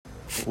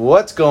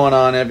What's going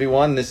on,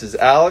 everyone? This is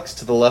Alex.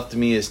 To the left of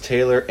me is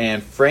Taylor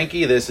and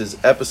Frankie. This is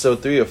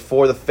episode 3 of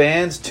For the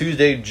Fans,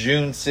 Tuesday,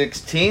 June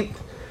 16th.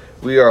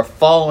 We are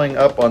following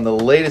up on the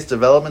latest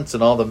developments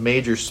in all the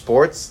major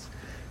sports.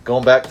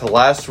 Going back to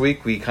last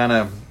week, we kind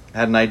of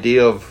had an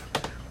idea of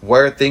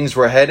where things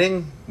were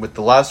heading. With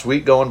the last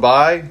week going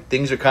by,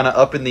 things are kind of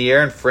up in the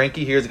air, and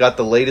Frankie here's got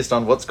the latest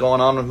on what's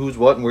going on and who's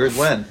what and where's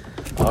when.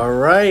 All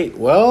right,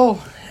 well,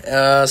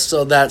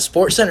 so that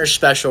SportsCenter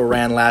special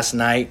ran last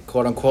night,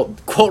 quote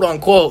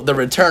unquote, the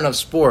return of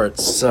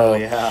sports. So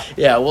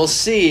yeah, we'll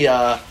see.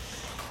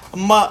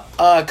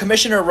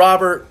 Commissioner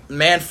Robert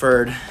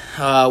Manfred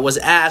was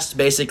asked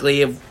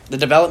basically of the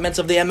developments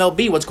of the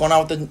MLB. What's going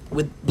on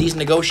with these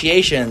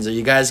negotiations? Are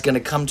you guys going to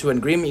come to an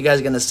agreement? You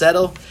guys going to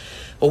settle?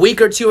 A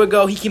week or two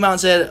ago, he came out and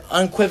said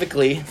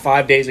unequivocally.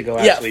 5 days ago,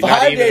 actually. Yeah,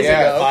 5 days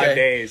ago. 5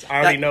 days. I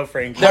already know,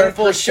 Frank. They're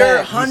for sure,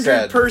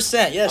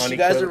 100%. Yes, you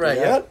guys are right.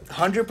 Yeah. Yep,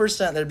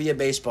 100% there'd be a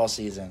baseball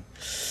season.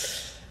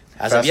 As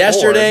Fast of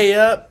yesterday,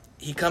 forward.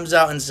 he comes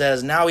out and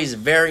says now he's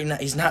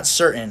not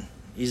certain.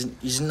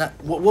 He's not.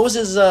 What was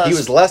his? He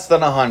was less than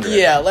 100.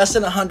 Yeah, less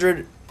than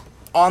 100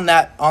 on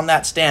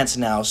that stance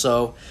now.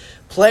 So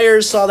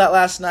players saw that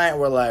last night and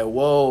were like,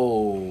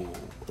 whoa.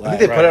 I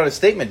think they put out a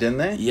statement, didn't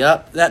they?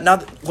 Yep.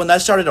 When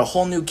that started a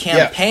whole new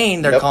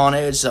campaign, they're calling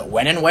it. It's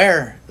when and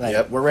where.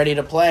 Like we're ready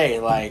to play.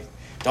 Like,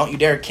 don't you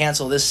dare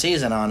cancel this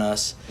season on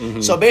us.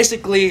 Mm-hmm. So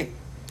basically,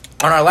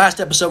 on our last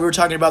episode, we were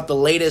talking about the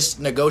latest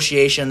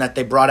negotiation that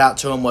they brought out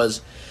to them was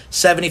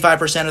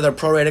 75% of their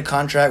prorated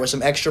contract with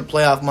some extra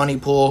playoff money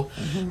pool.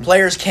 Mm-hmm.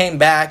 Players came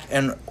back,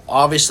 and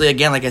obviously,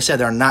 again, like I said,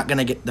 they're not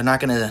gonna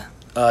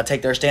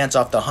take their stance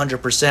off the 100%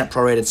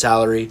 prorated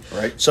salary.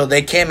 Right. So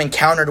they came and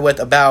countered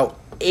with about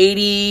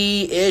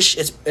 80-ish.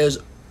 It was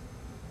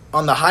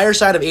on the higher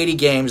side of 80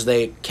 games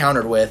they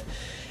countered with.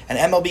 And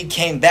MLB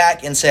came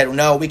back and said,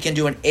 no, we can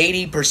do an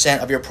 80%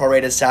 of your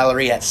prorated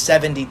salary at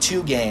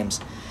 72 games.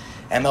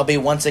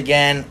 MLB, once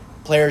again,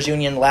 Players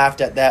Union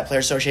laughed at that.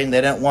 Players Association, they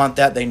didn't want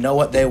that. They know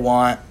what they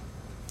want.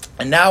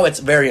 And now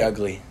it's very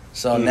ugly.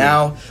 So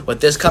now,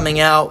 with this coming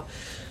out,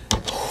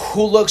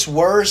 who looks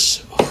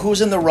worse?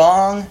 Who's in the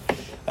wrong?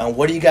 And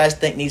what do you guys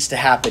think needs to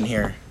happen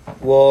here?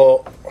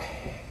 Well,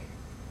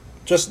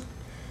 just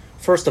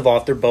first of all,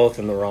 they're both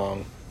in the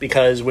wrong.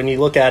 Because when you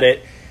look at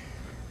it,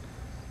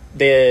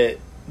 the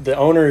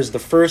owners, the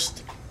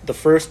first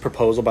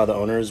proposal by the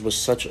owners was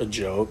such a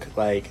joke.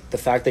 Like, the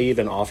fact they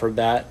even offered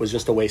that was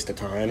just a waste of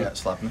time. Yeah,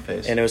 slap in the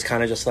face. And it was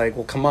kind of just like,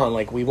 well, come on.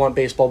 Like, we want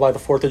baseball by the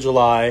 4th of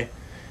July.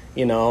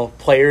 You know,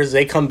 players,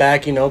 they come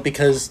back,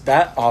 because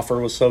that offer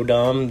was so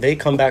dumb. They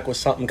come back with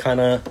something kind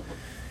of,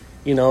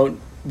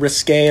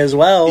 risque as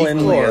well.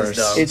 Equally and as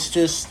dumb. It's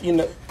just,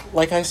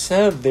 like I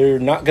said, they're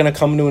not going to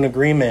come to an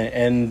agreement.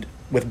 And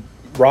with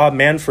Rob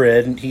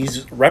Manfred,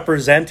 he's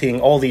representing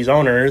all these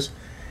owners,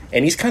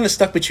 and he's kind of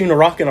stuck between a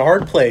rock and a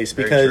hard place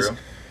because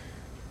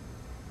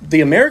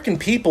the American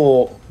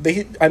people,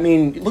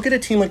 look at a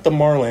team like the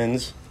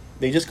Marlins.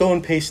 They just go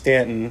and pay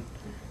Stanton,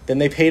 then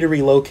they pay to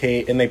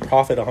relocate, and they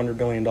profit $100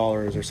 billion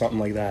or something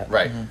like that.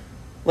 Right. Mm-hmm.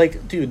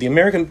 Like,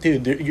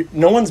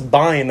 no one's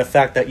buying the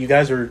fact that you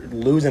guys are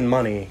losing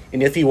money.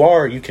 And if you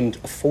are, you can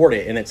afford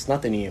it, and it's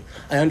nothing to you.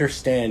 I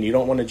understand. You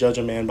don't want to judge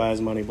a man by his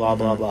money, blah,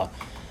 blah, blah.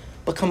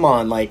 But come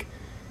on, like,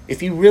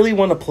 if you really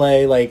want to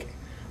play, like,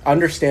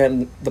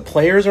 understand the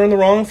players are in the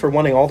wrong for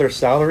wanting all their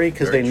salary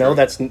because they know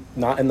that's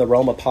not in the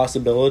realm of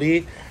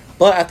possibility.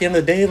 But at the end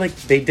of the day, like,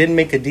 they did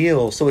make a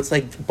deal. So it's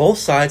like both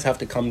sides have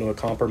to come to a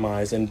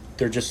compromise, and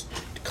they're just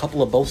a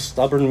couple of both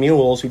stubborn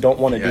mules who don't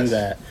want to do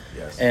that.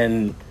 Yes.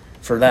 And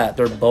for that,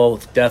 they're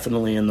both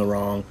definitely in the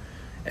wrong.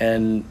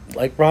 And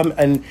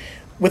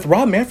with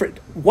Rob Manfred,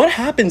 what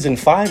happens in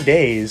 5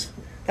 days?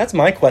 That's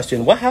my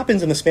question. What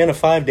happens in the span of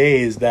 5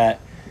 days that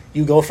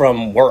you go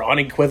from we're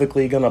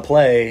unequivocally going to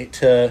play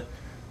to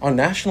on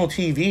national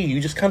TV you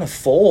just kind of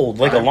fold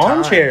like a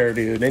lawn chair,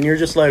 dude, and you're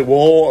just like,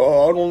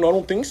 well, I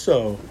don't think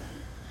so.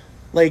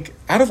 Like,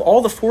 out of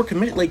all the 4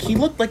 committed, like, he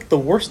looked like the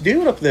worst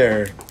dude up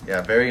there.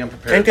 Yeah, very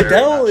unprepared. And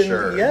Goodell, very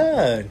not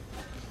sure. And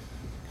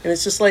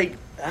it's just like,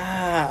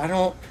 I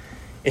don't.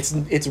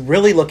 It's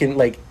really looking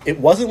like it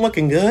wasn't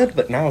looking good,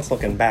 but now it's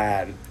looking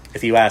bad,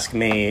 if you ask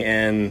me.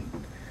 And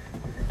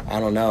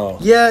I don't know.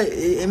 Yeah,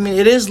 I mean,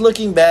 it is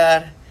looking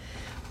bad,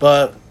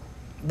 but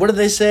what do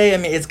they say? I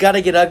mean, it's got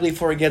to get ugly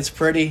before it gets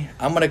pretty.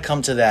 I'm gonna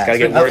come to that. It's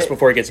got to get worse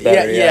before it gets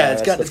better.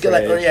 It's got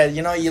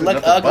like, you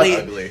look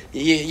ugly.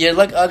 You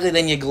look ugly,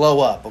 then you glow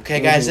up.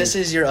 Okay, guys, this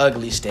is your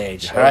ugly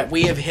stage. All right,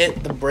 we have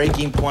hit the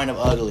breaking point of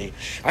ugly.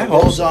 The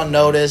role's on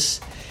notice,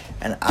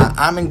 and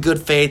I'm in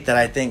good faith that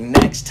I think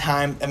next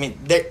time. I mean,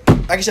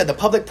 like I said, the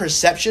public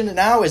perception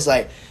now is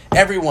like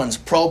everyone's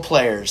pro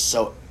players,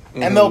 so.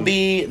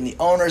 MLB and the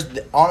owners,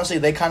 honestly,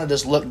 they kind of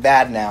just look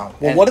bad now.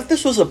 Well, what if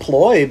this was a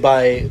ploy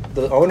by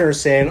the owners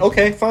saying,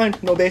 "Okay, fine,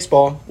 no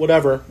baseball,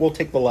 whatever. We'll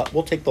take the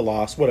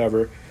loss,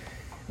 whatever."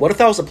 What if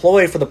that was a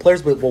ploy for the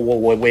players? But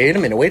wait a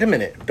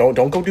minute, don't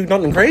go do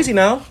nothing crazy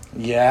now.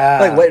 Yeah.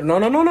 Like, wait, no,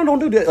 don't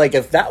do that. Like,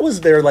 if that was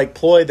their like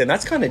ploy, then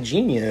that's kind of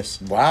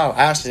genius. Wow,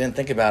 I actually didn't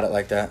think about it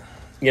like that.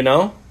 You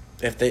know,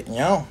 if they,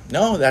 no,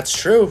 that's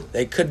true.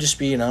 They could just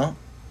be,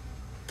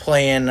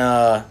 playing.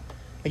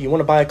 Like you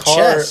want to buy a car,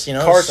 Chess,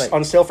 car's like,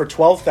 on sale for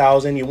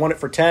 $12,000. You want it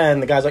for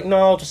 $10,000. The guy's like, no,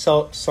 I'll just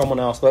sell it to someone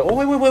else. Like,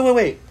 oh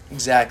wait.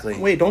 Exactly.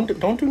 Wait, don't do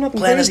nothing.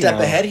 Plan a crazy step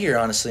now. ahead here,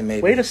 honestly.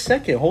 Maybe. Wait a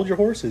second, hold your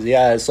horses.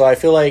 Yeah, so I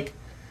feel like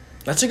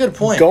That's a good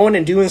point. going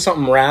and doing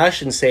something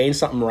rash and saying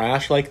something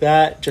rash like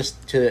that,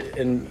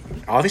 and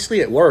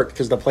obviously it worked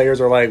because the players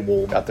are like,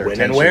 well, Got their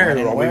when and attention. where, When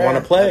and we where, want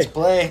to play. Let's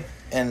play.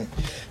 And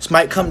this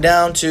might come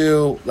down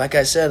to, like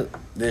I said,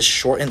 this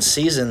shortened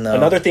season, though.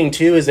 Another thing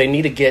too is they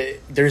need to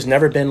get. There's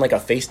never been like a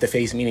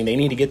face-to-face meeting. They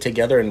need to get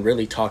together and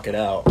really talk it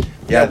out.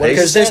 Yeah, they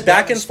because said this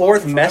back that and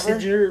forth forever.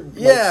 messenger,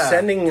 Yeah.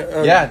 sending.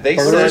 They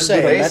birds said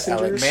with a they,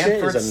 messenger shit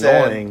Manfred is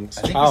said, annoying.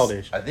 It's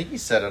childish. I think he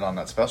said it on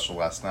that special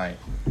last night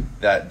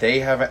that they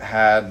haven't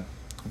had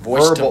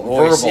Voice to verbal,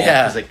 voice,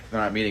 yeah. because they're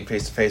not meeting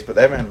face to face, but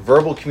they haven't had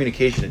verbal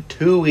communication in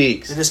 2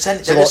 weeks. They're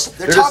just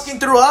they're talking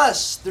through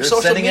us. They're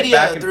social sending it media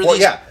back and through forth.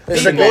 these. Yeah, they're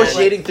Listen,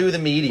 negotiating through the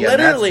media.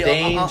 Literally,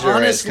 and that's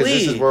dangerous because this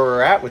honestly. is where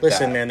we're at with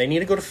Listen, that. man, they need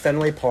to go to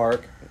Fenway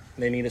Park.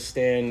 They need to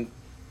stand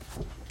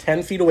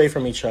 10 feet away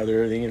from each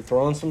other. They need to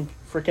throw on some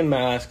freaking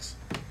masks.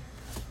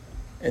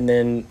 And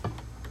then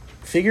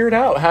figure it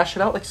out. Hash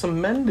it out like some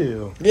men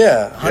do.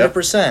 Yeah,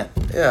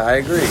 100%. Yeah, I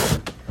agree.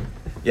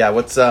 Yeah,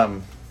 what's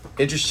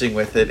interesting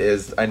with it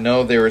is I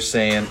know they were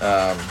saying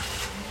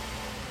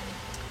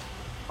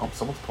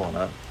someone's pulling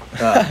up.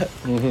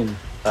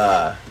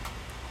 So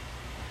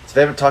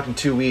they haven't talked in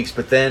 2 weeks,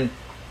 but then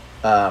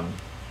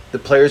the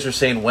players are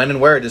saying when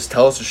and where. Just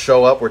tell us to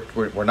show up.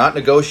 We're not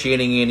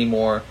negotiating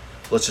anymore.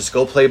 Let's just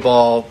go play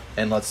ball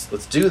and let's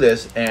do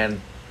this.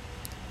 And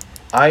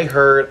I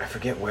heard, I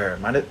forget where,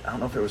 I don't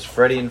know if it was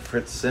Freddie and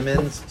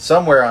Fitzsimmons,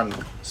 somewhere on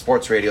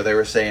sports radio, they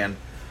were saying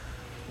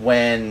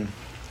when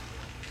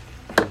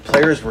the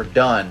players were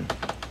done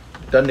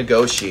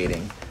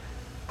negotiating,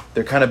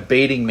 they're kind of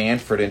baiting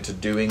Manfred into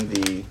doing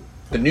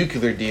the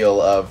nuclear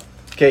deal of,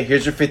 okay,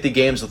 here's your 50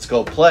 games, let's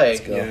go play.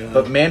 Let's go. Yeah.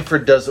 But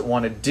Manfred doesn't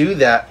want to do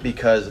that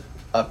because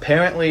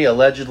apparently,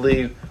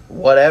 allegedly,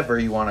 whatever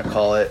you want to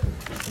call it,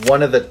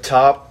 one of the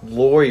top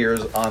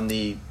lawyers on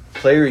the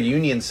player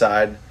union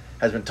side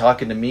has been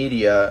talking to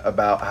media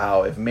about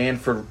how if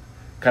Manfred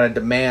kind of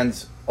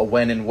demands a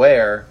when and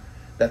where,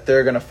 that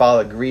they're going to file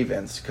a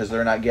grievance because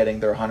they're not getting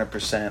their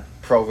 100%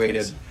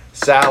 prorated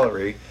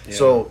salary. Yeah.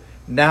 So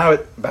now,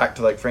 back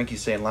to like Frankie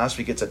saying last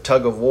week, it's a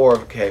tug of war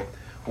of, okay,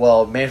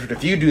 well, Manfred,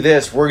 if you do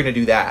this, we're going to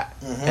do that.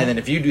 Mm-hmm. And then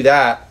if you do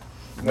that,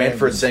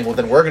 Manfred's saying, well,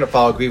 then we're going to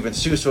file a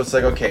grievance too. So it's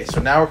like, okay,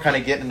 so now we're kind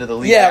of getting into the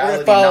legality Yeah, we're going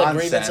to file a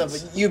nonsense.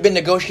 grievance of, you've been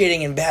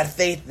negotiating in bad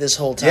faith this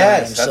whole time.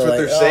 Yes, that's what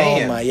they're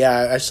saying. Oh my,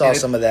 yeah, I saw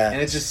some of that.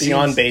 And it just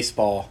Beyond seems,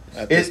 baseball.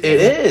 At this It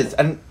point. is,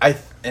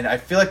 and I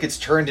feel like it's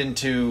turned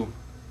into.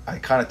 I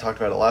kind of talked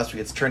about it last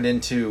week. It's turned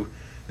into.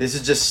 This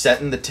is just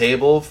setting the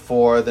table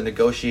for the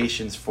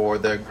negotiations for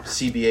the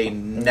CBA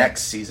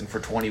next season for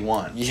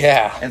 21.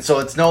 Yeah. And so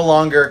it's no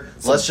longer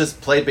let's just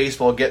play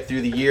baseball, get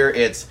through the year.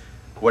 It's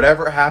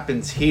whatever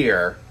happens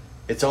here.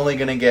 It's only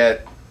going to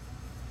get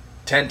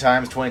 10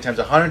 times, 20 times,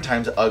 100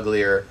 times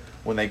uglier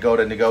when they go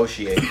to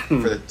negotiate for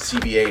the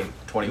CBA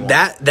 21.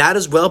 That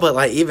as well, but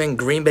like even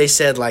Green Bay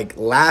said like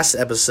last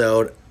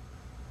episode,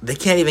 they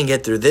can't even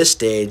get through this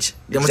stage.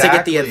 Then once they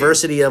get the Exactly.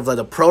 adversity of like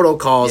the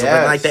protocols, of,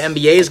 Yes. like the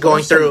NBA is going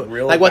There's some through,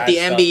 real like what bad the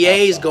stuff NBA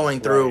is outside. going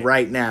through Right.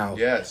 right now.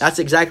 Yes. That's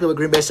exactly what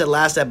Green Bay said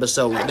last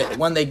episode.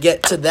 When they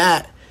get to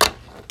that,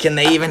 can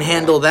they even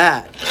handle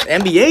that?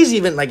 NBA's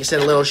even, like you said,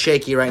 a little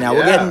shaky right now.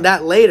 We'll get Yeah. into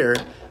that later,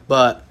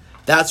 but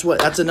that's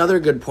another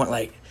good point.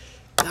 Like,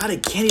 God, I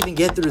can't even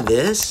get through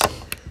this.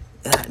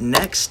 That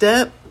next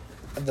step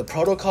of the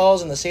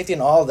protocols and the safety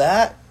and all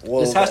that.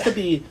 Well, This has to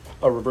be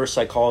a reverse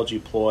psychology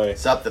ploy.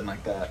 Something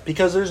like that.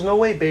 Because there's no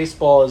way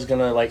baseball is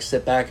gonna like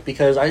sit back.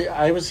 Because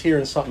I was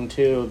hearing something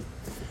too,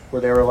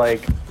 where they were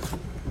like,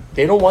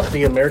 they don't want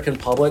the American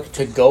public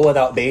to go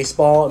without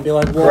baseball and be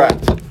like, well,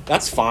 Correct.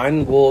 that's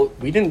fine. Well,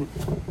 we didn't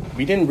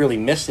really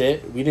miss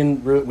it. We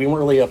weren't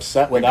really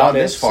upset We've without gone it.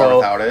 this far so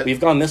without it. We've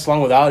gone this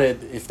long without it.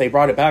 If they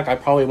brought it back, I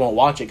probably won't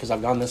watch it because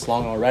I've gone this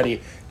long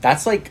already.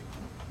 That's like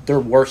their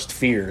worst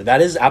fear.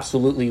 That is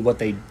absolutely what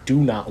they do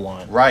not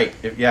want. Right.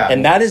 Yeah.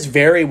 And that is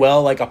very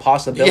well like a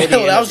possibility. yeah, well,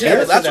 and that was it is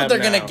good. for That's them what they're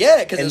now. going to get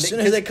because And as soon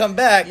as they come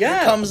back, Yeah.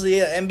 here comes the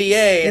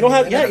NBA. You don't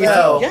have, and yeah.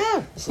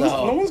 NFL.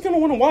 So- No one's gonna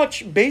want to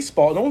watch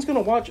baseball. No one's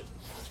gonna watch.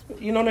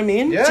 You know what I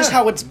mean? Yeah. It's just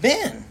how it's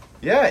been.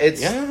 yeah,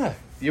 it's Yeah.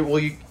 you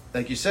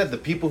like you said, the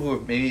people who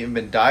have maybe even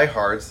been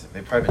diehards,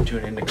 they've probably been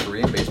tuning into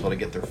Korean baseball to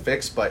get their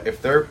fix. But if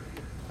they're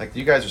like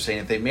you guys are saying,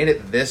 if they made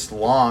it this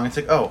long, it's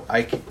like, oh,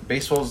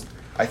 baseball's.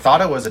 I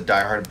thought I was a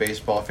diehard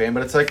baseball fan,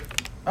 but it's like,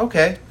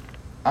 okay,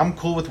 I'm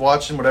cool with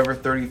watching whatever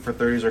 30 for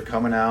 30s are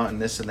coming out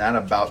and this and that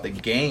about the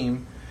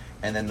game.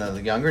 And then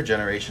the younger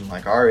generation,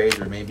 like our age,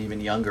 or maybe even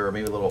younger, or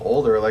maybe a little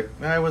older, like,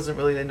 I wasn't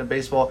really into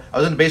baseball. I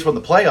was into baseball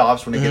in the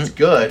playoffs when it gets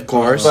good. Of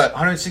course. But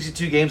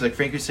 162 games, like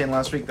Frank was saying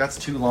last week, that's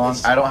too long.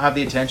 I don't have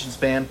the attention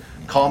span.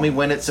 Call me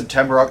when it's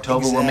September, October,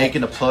 we're Exactly.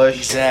 making a push.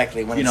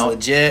 Exactly. When You it's know,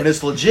 legit. When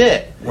it's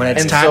legit. When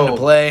it's And time so to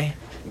play.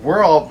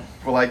 We're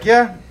like,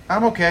 yeah,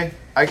 I'm okay.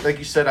 like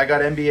you said, I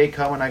got NBA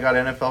coming, I got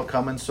NFL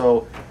coming.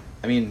 So,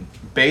 I mean,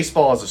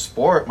 baseball as a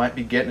sport might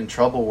be getting in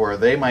trouble where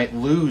they might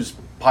lose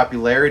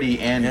popularity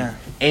and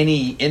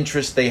any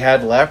interest they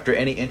had left or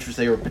any interest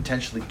they were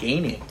potentially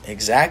gaining.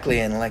 Exactly,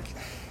 and like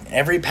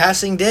every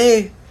passing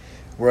day,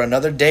 we're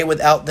another day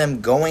without them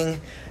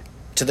going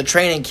to the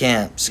training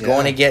camps,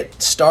 going to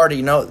get started.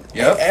 You know,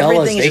 everything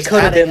Fellas, is they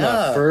could have been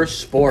up. the first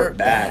sport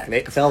back.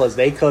 They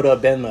could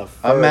have been the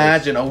first.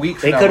 Imagine a week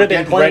from They now, could we're have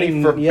been getting ready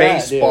playing- for yeah,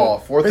 baseball.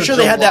 dude. 4th of Pretty sure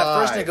they had that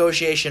July. first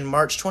negotiation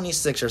March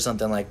 26th or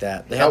something like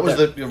that. They That had was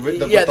that- the with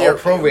they all were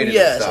prorated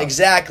Yes, stuff.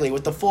 exactly,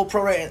 with the full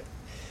prorate.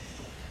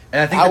 And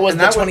I think I that- was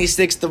and the that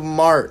 26th of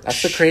March.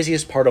 That's the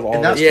craziest part of all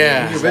And this. that's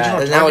Yeah. the original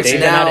And now target it's They've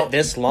date. been now- at it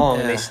this long,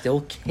 and Yeah. they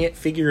still can't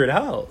figure it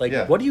out. Like,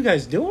 Yeah. what are you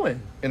guys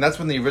doing? And that's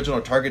when the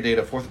original target date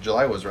of 4th of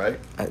July was, right?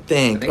 I I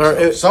think. think Or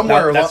so. it-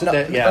 Somewhere that's along,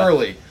 what they- yeah.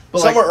 early. But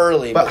Somewhere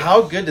early, But but-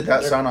 how good did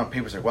that sound on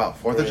paper? It's like, wow,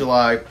 4th of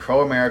July,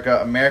 pro-America,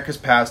 America's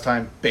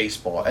pastime,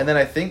 baseball. And then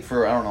I think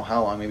for, I don't know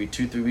how long, maybe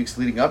 2-3 weeks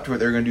leading up to it,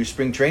 they're going to do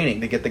spring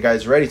training to get the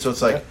guys ready. So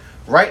it's like,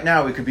 right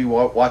now we could be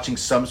watching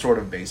some sort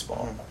of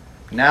baseball.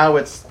 Now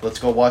it's, let's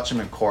go watch them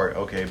in court.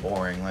 Okay,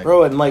 boring. Like,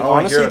 Bro, and like I don't wanna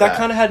honestly, hear that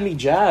kind of had me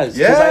jazzed.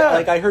 'Cause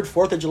Yeah. I heard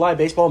 4th of July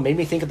baseball made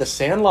me think of the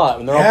Sandlot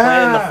when they're all playing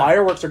and the Yeah.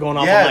 fireworks are going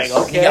off. Yes. I'm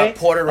like, okay. You got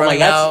Porter I'm like, running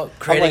that's- out, I'm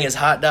creating like, his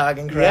hot dog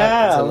and crap.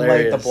 Yeah, It's I'm like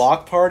hilarious. the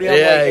block party. I'm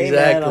Yeah, like, hey, man,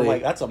 exactly. I'm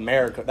like, that's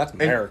America. That's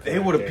And America. they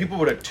right would have there. people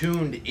would have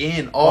tuned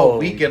in all Oh,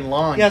 weekend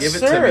long. yes, Give it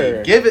to sir.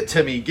 me. Give it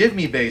to me. Give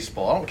me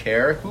baseball. I don't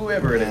care.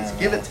 Whoever it is,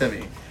 give it to me.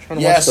 Trying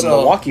to Yeah, watch the so-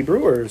 Milwaukee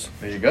Brewers.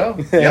 There you go.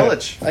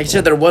 Yelich. Like I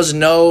said, there was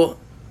no.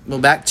 Well,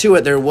 back to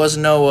it. There was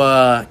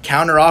no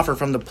counter offer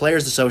from the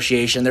Players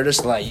Association. They're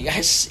just like, you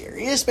guys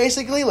serious?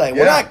 Basically, like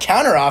we're Yeah. not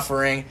counter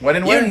offering. When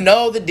and you when.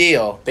 know the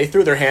deal. They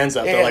threw their hands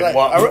up. They're Yeah, like, like,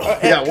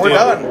 what? Yeah, we're Dude.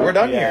 done. We're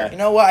done Yeah. here. You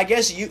know what? I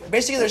guess you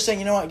basically they're saying,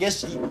 you know what? I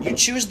guess you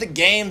choose the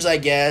games. I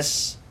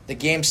guess the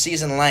game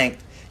season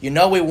length. You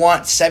know we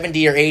want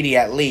 70 or 80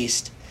 at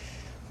least.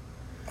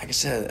 Like I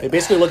said, They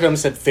basically looked at them and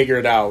said, figure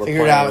it out. We're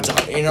figure it playing. out.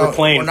 It's, you know, we're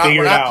playing. We're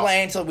figure it not out.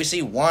 playing until we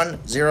see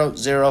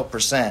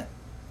 100%.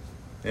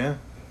 Yeah.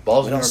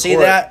 Balls We in don't our see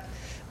court. that.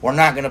 We're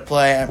not going to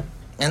play.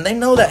 And they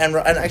know that. And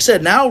like I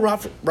said, now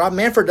Rob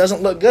Manfred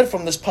doesn't look good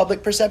from this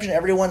public perception.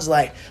 Everyone's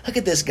like, look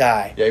at this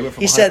guy. Yeah, he went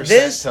from said 100%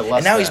 this, to less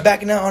and now he's than.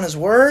 backing out on his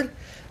word.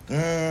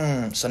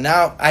 So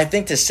now I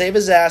think to save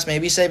his ass,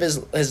 maybe save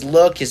his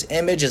look, his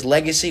image, his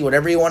legacy,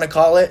 whatever you want to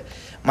call it,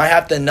 might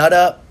have to nut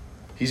up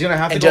He's going to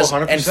have to and go just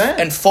 100%.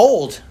 and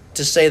fold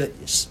to say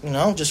that, you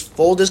know, just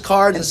fold his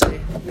cards and say,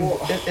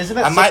 Isn't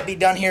that I might be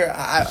done here.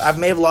 I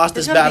may have lost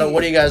this There's gotta battle. be-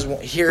 What do you guys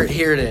want? Here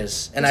it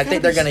is. And I There's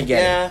think gotta they're be going to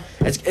get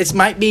yeah. it. It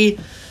might be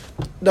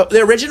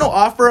the original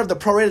offer of the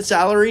prorated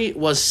salary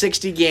was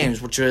 60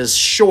 games, which was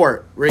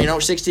short.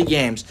 60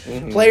 games.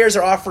 Mm-hmm. Players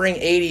are offering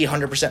 80,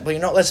 100%.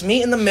 But let's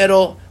meet in the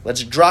middle.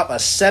 Let's drop a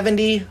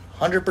 70,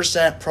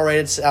 100%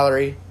 prorated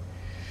salary,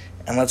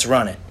 and let's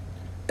run it.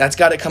 That's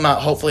got to come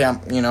out. Hopefully,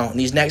 in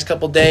these next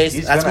couple days.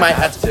 He's That's gonna my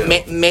have to.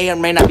 may or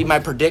may not be my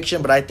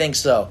prediction, but I think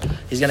so.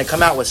 He's going to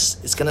come out with.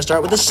 It's going to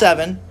start with a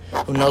 7.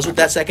 Who knows what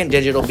that second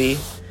digit will be?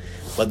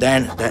 But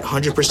then that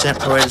 100%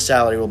 prorated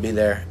salary will be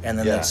there, and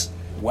then Yeah. that's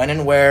when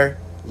and where.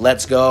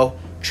 Let's go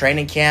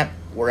training camp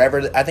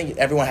wherever. I think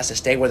everyone has to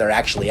stay where they're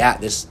actually at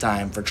this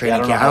time for training I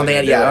don't know camp. how I don't they're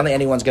think. gonna do I don't it. think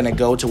anyone's going to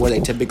go to where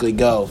they typically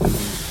go.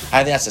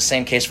 I think that's the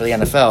same case for the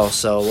NFL.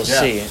 So we'll Yeah.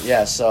 see.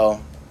 Yeah. So,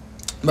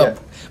 but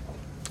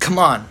come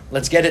on,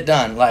 let's get it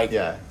done. Like,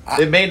 Yeah.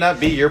 It may not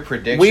be your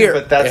prediction, We're-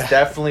 but that's yeah.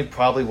 definitely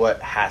probably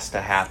what has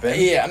to happen.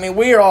 Yeah, I mean,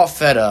 we are all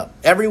fed up.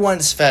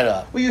 Everyone's fed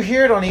up. Well, you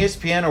hear it on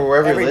ESPN or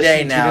wherever Every you're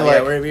day listening now. to. Yeah,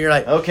 You're wherever you're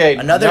like, okay,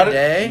 another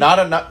day?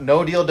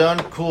 no deal done.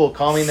 Cool,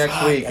 call me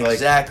next week. Like,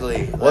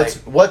 Exactly.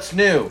 what's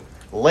new?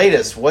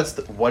 Latest. What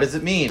does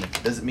it mean?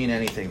 Doesn't mean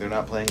anything. They're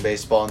not playing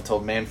baseball until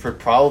Manfred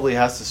probably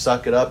has to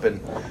suck it up.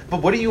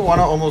 But what do you want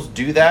to almost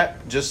do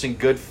that just in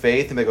good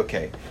faith and be like,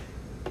 okay,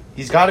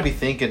 he's got to be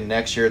thinking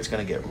next year it's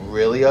going to get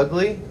really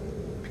ugly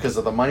because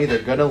of the money they're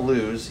going to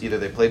lose. Either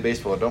they play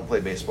baseball or don't play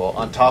baseball.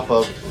 On top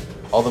of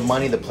all the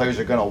money the players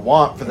are going to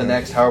want for the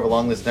next however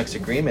long this next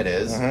agreement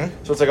is.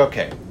 So it's like,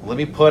 okay, let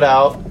me put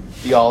out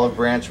the olive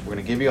branch. We're going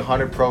to give you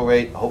 100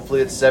 prorate.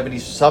 Hopefully it's 70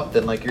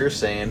 something like you're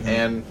saying,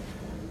 and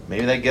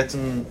maybe that gets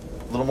them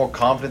a little more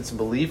confidence and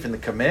belief in the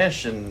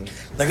commission.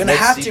 They're gonna Makes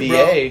have to, bro.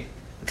 CBA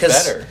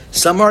Because better.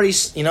 some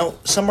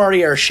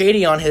already are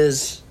shady on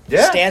his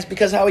stance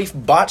because how he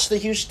botched the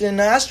Houston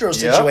Astros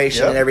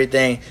situation and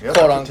everything. Yep, Quote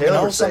that's what Taylor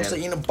unquote, was some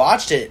saying.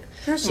 botched it.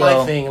 Here's So-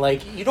 my thing.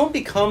 Like, you don't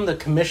become the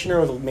commissioner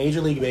of Major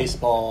League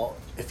Baseball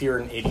if you're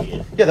an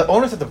idiot. Yeah, the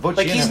owners have to put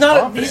Like, you in he's and not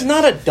have a, he's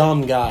confidence. not a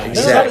dumb guy.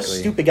 He's not a Exactly.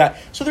 stupid guy.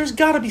 So there's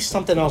got to be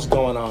something else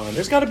going on.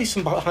 There's got to be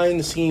some behind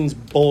the scenes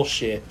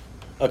bullshit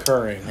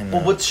occurring.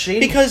 Well, what's shady?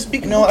 Because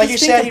Like you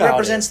just said, think he about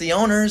represents it. the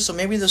owners, so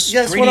maybe the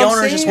That's greedy what I'm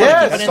owners just saying. want Yeah,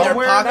 to keep it in their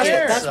somewhere pocket.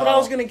 there. That's so. what I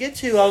was gonna get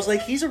to. I was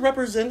like, he's a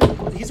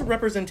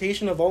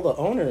representation of all the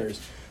owners.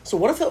 So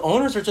what if the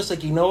owners are just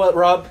like, you know what,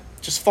 Rob,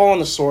 just fall on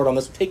the sword on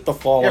this, take the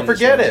fall. Yeah, on this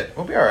forget one. it.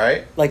 We'll be all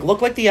right. Like,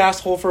 look like the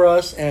asshole for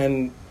us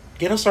and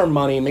get us our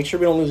money. Make sure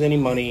we don't lose any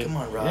money. Come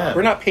on, Rob. Yeah.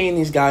 We're not paying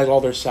these guys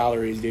all their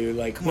salaries, dude.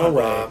 Like, Come no on,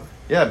 way. Rob.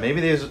 Yeah,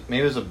 maybe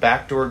there's a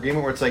backdoor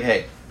agreement where it's like,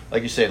 hey,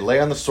 like you said, lay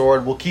on the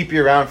sword. We'll keep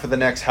you around for the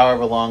next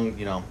however long.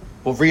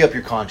 We'll re-up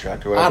your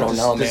contract or whatever. I don't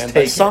know, Just man. take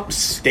But it. something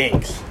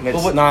stinks. And it's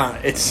But what-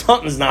 not. It's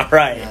something's not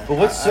right. Yeah. But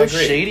what's I so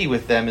agree. shady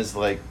with them is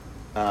like,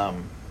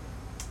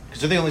 because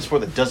they're the only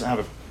sport that doesn't have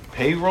a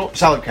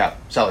salary cap.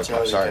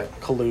 Sorry.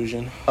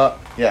 Collusion.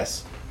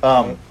 Yes.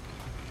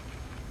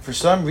 For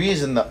some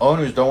reason, the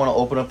owners don't want to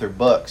open up their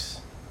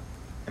books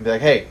and be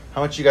like, "Hey,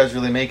 how much you guys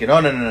really making?" Oh,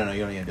 no, you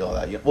don't need to do all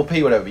that. We'll pay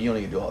you whatever. You don't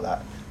need to do all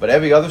that. But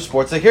every other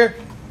sport's like, here,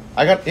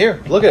 look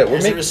at it.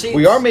 Here's the receipts.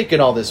 We are making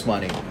all this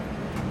money,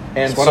 and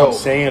That's what so I'm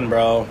saying,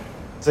 bro.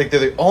 it's like they're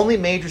the only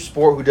major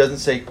sport who doesn't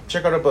say,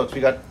 "Check out our books.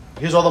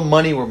 Here's all the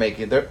money we're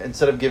making." They're,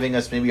 instead of giving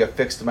us maybe a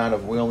fixed amount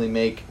of, we only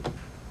make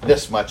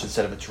this much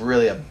instead of it's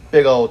really a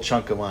big old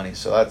chunk of money.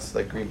 So that's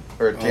like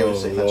Taylor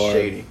saying that's Lord.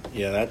 shady.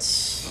 Yeah,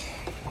 that's.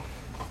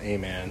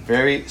 Amen.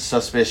 Very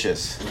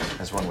suspicious,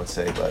 as one would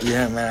say. But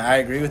Yeah, man, I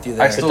agree with you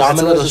there. I The still- It's a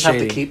dominoes little just have to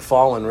shady. keep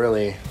falling.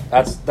 Really,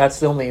 that's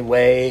the only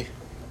way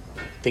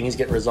things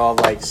get resolved.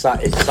 Like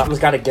something's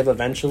got to give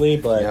eventually.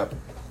 But Yep.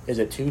 is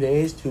it 2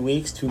 days, 2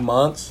 weeks, 2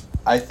 months?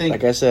 I think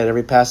Like I said,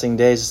 every passing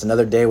day is just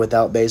another day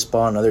without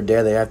baseball. Another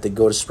day they have to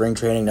go to spring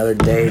training. Another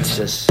day it's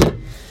just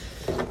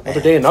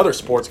Another day, another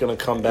sport's going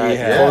to come back.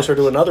 Yeah. Closer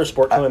to another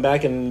sport coming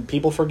back, and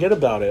people forget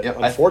about it. Yep,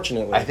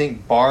 Unfortunately, I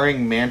think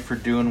barring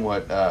Manfred doing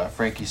what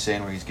Frankie's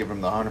saying, where he's giving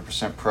him the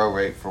 100% pro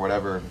rate for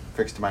whatever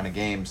fixed amount of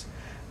games,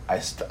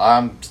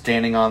 I'm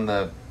standing on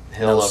the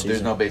hill No of there's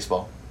season. no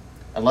baseball.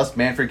 Unless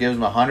Manfred gives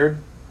him 100,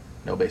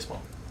 no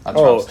baseball. That's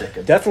where I'm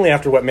sticking. definitely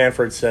after what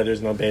Manfred said,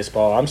 there's no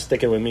baseball. I'm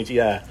sticking with me.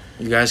 Yeah,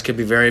 you guys could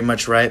be very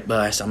much right,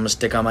 but I'm gonna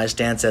stick on my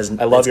stance as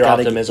I love it's your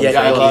gotta- optimism. Yeah, Yeah,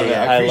 I Frankie. love it.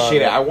 I I love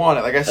appreciate it. it. I want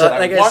it. Like I said,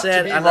 like I I want said,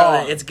 to be I know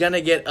wrong. it's gonna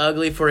get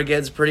ugly before it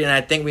gets pretty, and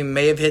I think we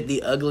may have hit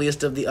the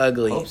ugliest of the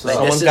ugly. Hope so. Like,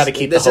 Someone's this gotta is-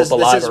 keep the this hope is-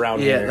 alive this is- around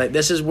yeah, here. like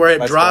this is where it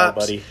Let's go, drops,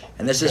 buddy.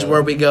 and this Let's is go.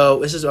 where we go.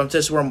 This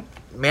is where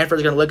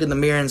Manfred's gonna look in the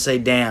mirror and say,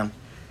 "Damn,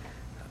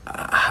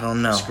 I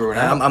don't know." Screw it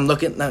out. I'm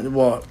looking.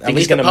 Well, Think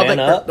he's gonna man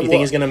up? You think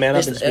he's gonna man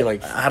up and just be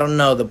like- I don't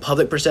know. The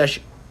public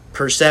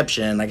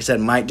perception, like I said,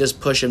 might just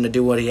push him to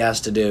do what he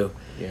has to do.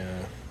 yeah.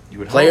 You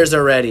would Players hope.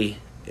 are ready,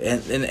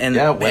 and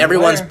Yeah, win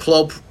everyone's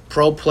player.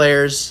 pro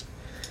players.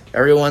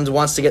 Everyone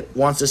wants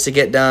this to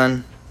get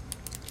done.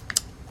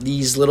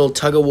 These little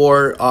tug of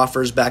war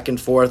offers back and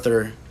forth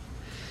are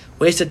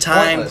waste of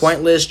time,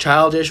 pointless,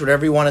 childish,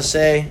 whatever you want to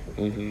say.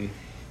 Mm-hmm.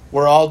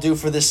 We're all due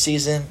for this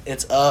season.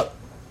 It's up.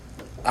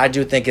 I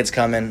do think it's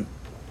coming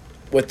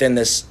within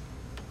this.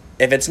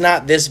 If it's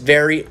not this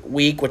very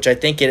week, which I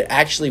think it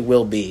actually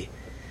will be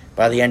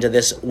by the end of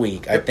this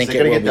week, I Yep, think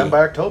they're it gonna will get be. done by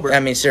October. I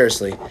mean,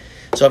 seriously.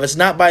 So if it's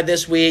not by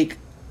this week,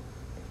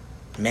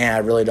 man, I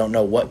really don't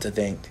know what to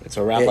think. It's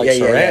a wrap like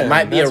Saran. It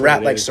might be a That's wrap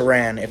what it like is.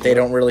 Saran if they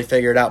don't really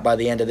figure it out by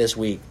the end of this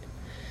week.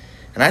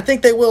 And I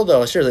think they will,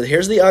 though. Seriously,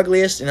 here's the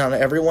ugliest.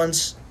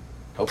 Everyone's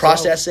Hope so.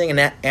 processing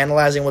and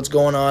analyzing what's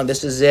going on.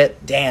 This is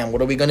it. Damn,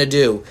 what are we going to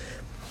do?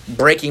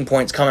 Breaking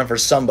point's coming for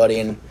somebody,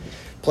 and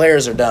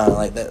players are done.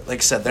 Like I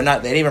said, they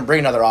didn't even bring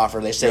another offer.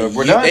 They say, Yeah,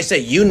 we're done. They say,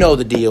 you know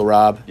the deal,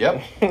 Rob.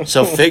 Yep.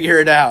 So figure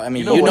it out. I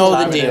mean, You you know know, what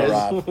the time it deal, is.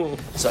 Rob.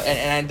 So,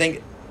 and I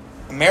think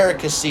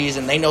America sees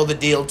and they know the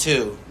deal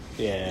too.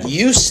 Yeah.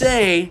 You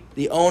say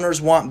the owners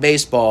want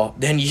baseball,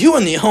 then you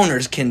and the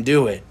owners can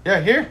do it.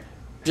 Yeah, here.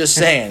 Just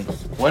saying.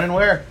 When and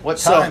where? What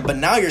So, time? but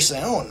now you're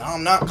saying, oh, no,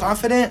 I'm not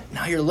confident.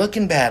 Now you're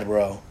looking bad,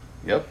 bro.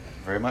 Yep,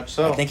 very much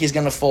so. I think he's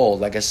gonna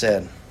fold. Like I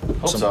said,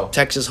 Hope so.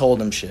 Texas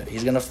Hold'em shit.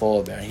 He's gonna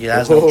fold, man. He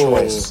has no Whoa.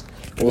 choice.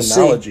 Good We'll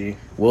see. analogy.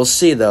 We'll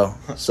see, though.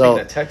 So, Speaking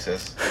of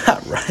Texas.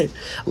 right.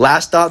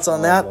 Last thoughts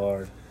on that?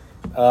 Lord.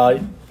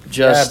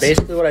 Just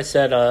basically what I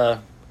said.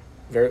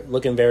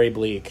 Looking very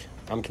bleak.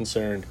 I'm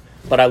concerned,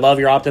 but I love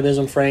your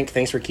optimism, Frank.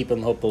 Thanks for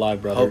keeping hope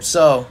alive, brother. hope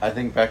so. I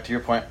think back to your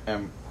point,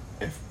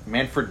 if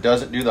Manfred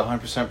doesn't do the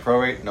 100% pro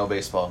rate, no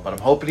baseball. But I'm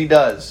hoping he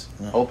does.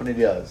 Hoping he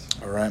does.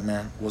 All right,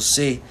 man. We'll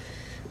see.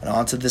 And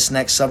on to this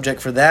next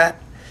subject for that.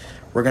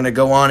 We're going to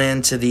go on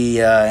into the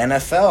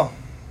NFL.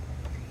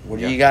 What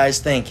are Yeah. you guys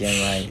thinking?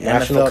 Like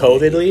National NFL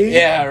COVID League?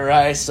 Yeah,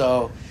 right.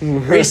 So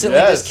recently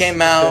Yes. just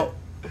came out.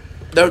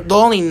 The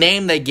only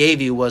name they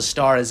gave you was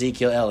star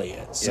Ezekiel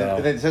Elliott. So Yeah,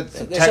 they said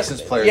They Texans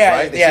said- players, yeah,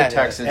 right? They yeah. said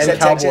Texans. And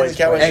And Texans,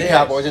 Cowboys. And yeah.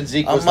 Cowboys and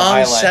Zeke was the Among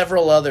highlight.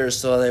 several others,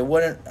 so they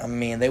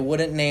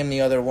wouldn't name the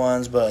other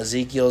ones, but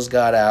Ezekiel's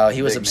got out.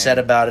 He was Big upset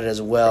name. about it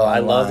as well. I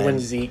loved online. when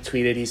Zeke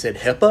tweeted. He said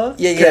HIPAA.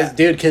 Yeah.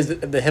 Because the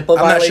HIPAA I'm not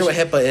violation. sure what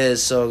HIPAA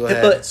is, so go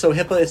ahead. HIPAA, so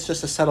HIPAA is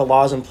just a set of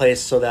laws in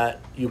place so that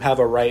you have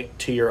a right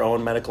to your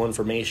own medical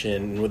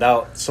information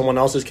without someone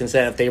else's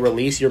consent. If they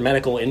release your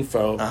medical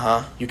info,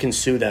 Uh-huh. you can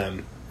sue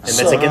them, and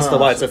So- that's against the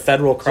law. It's a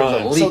federal So it's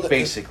crime. a leak, So the-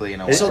 basically,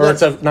 in a way.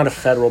 It's not a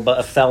federal, but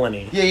a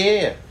felony.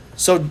 Yeah.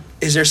 So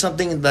is there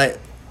something that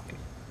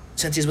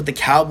since he's with the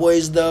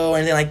Cowboys though, or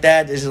anything like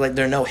that? Is it like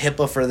there no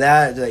HIPAA for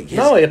that? Like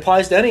No, it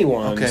applies to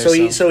anyone. Okay,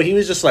 so he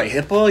was just like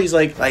HIPAA. He's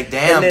like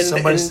damn, and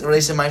somebody's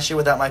releasing my shit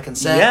without my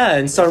consent. Yeah,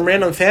 and some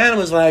random fan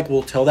was like,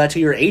 "Well, tell that to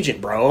your agent,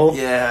 bro."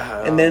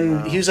 Yeah. And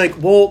then he was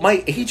like, "Well,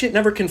 my agent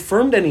never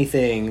confirmed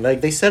anything.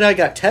 Like they said I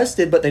got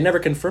tested, but they never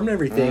confirmed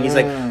everything." He's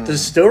like, "The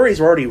stories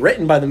were already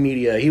written by the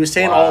media." He was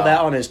saying all that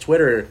on his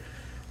Twitter.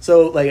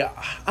 So like,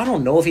 I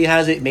don't know if he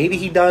has it. Maybe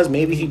he does.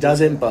 Maybe he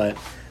doesn't. But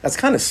that's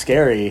kind of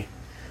scary.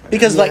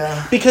 Because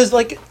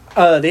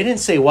they didn't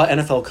say what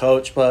NFL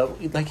coach,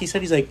 but like he said,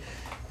 he's like,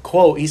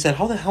 quote, he said,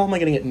 "How the hell am I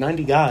going to get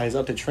 90 guys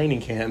up to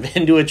training camp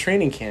and do a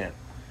training camp?"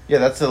 Yeah,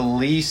 that's the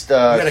least you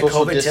got a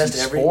social COVID distance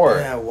test every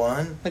sport.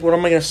 one. Like, what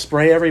am I going to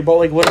spray every ball?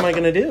 Like, what am I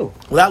going to do?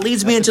 Well, that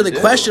leads me into the to do.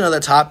 question of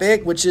the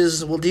topic, which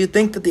is, well, do you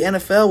think that the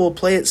NFL will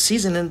play its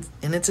season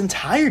in its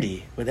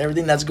entirety with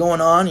everything that's going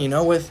on? You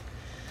know, with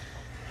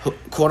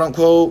quote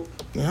unquote.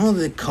 You know,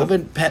 the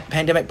COVID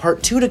pandemic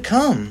part 2 to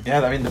come. Yeah,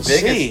 I mean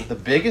See. the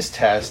biggest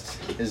test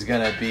is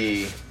gonna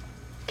be,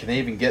 can they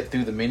even get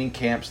through the mini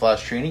camp /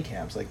 training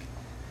camps? Like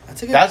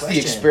That's a good that's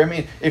question. the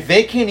experiment. If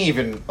they can't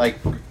even, like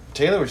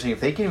Taylor was saying,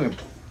 if they can't even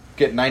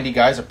get 90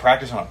 guys to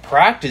practice on a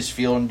practice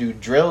field and do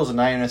drills and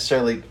not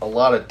necessarily a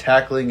lot of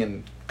tackling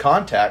and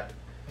contact,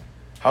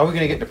 how are we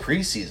gonna get to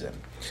preseason?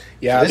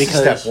 Yeah, So this is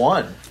step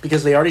one.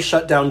 Because they already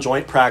shut down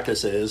joint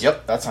practices.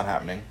 Yep, that's not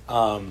happening.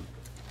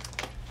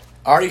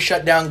 Already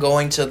shut down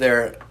going to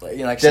their like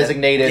I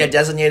said,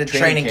 designated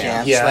training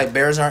camps. Yeah. Like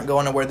Bears aren't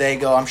going to where they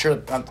go. I'm sure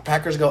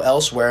Packers go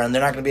elsewhere, and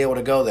they're not going to be able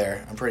to go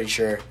there. I'm pretty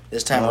sure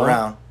this time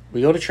around. We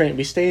go to train.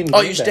 We stay in. Oh,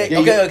 Green you Bay. stay.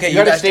 Yeah, Okay. you You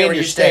gotta guys stay in where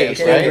your you stay.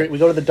 states, Okay. right? We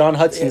go to the Don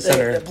Hudson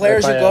Center. The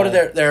players who by, go to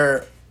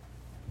their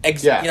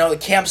the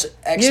camps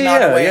X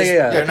amount of ways.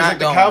 Yeah. They're 'cause not like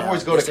the going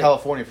Cowboys now. go to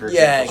California for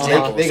Yeah, example. So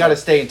exactly. they got to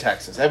stay in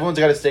Texas. Everyone's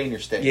got to stay in your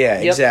state. Yeah,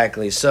 Yep.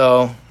 exactly.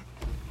 So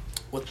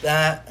with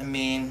that, I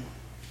mean,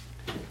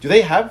 Do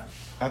they have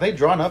they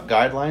drawn up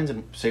guidelines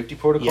and safety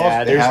protocols?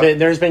 Yeah, They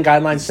there's been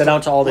guidelines sent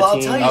out to all the Well, I'll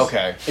teams. tell you.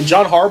 Okay. And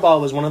John Harbaugh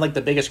was one of like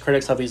the biggest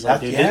critics of. He's like,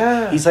 dude,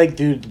 Yeah. he's like,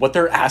 dude, what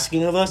they're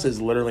asking of us is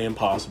literally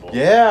impossible.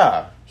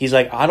 Yeah. He's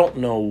like, I don't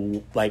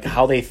know like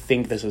how they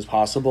think this is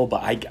possible,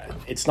 but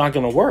it's not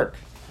going to work.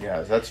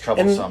 Yeah, that's And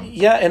troublesome.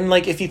 yeah, and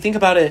like if you think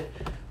about it,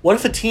 what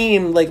if a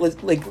team like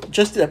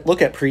just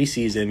look at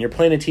preseason? You're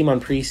playing a team on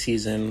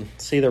preseason.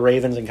 Say the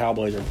Ravens and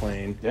Cowboys are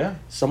playing. Yeah.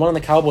 Someone on the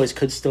Cowboys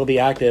could still be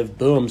active.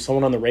 Boom,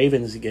 someone on the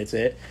Ravens gets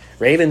it.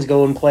 Ravens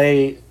go and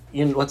play.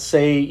 Let's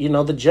say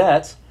the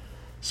Jets.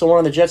 Someone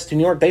on the Jets to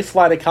New York. They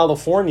fly to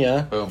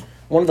California. Boom.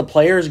 One of the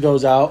players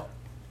goes out,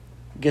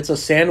 gets a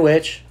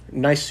sandwich,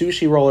 nice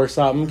sushi roll or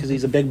something because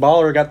he's a big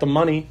baller, got the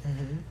money,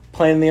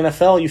 playing in the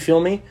NFL. You feel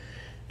me?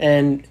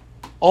 And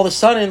all of a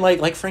sudden,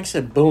 like Frank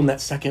said, boom, that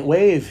second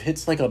wave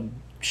hits like a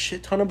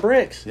shit ton of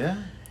bricks. Yeah.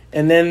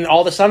 And then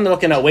all of a sudden they're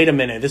looking at, wait a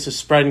minute, this is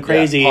spreading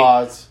crazy. Yeah,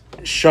 pause.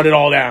 Shut it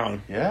all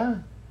down. Yeah.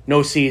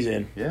 No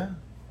season. Yeah.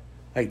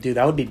 Like, dude,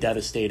 that would be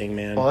devastating,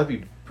 man. Oh, that'd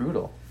be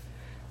brutal.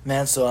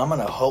 man. So I'm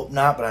gonna hope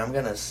not, but I'm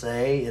gonna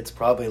say it's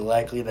probably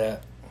likely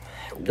that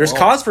There's won't.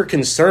 cause for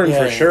concern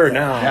Yeah, for sure yeah.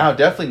 now. Now,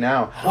 definitely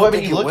now. I Well, I don't mean,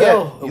 think you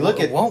look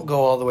at it won't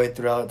go all the way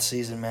throughout the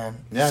season, man.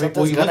 Yeah, I mean,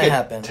 Something's you look gonna at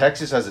happen.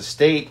 Texas as a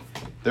state.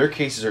 Their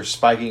cases are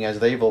spiking as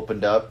they've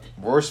opened up.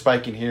 We're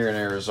spiking here in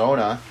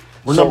Arizona.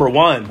 We're number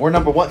one. We're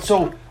number one.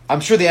 So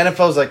I'm sure the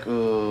NFL's like,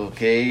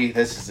 okay,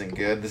 this isn't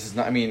good. This is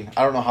not. I mean,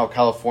 I don't know how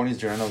California's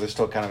doing. I know they're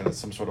still kind of in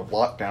some sort of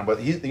lockdown. But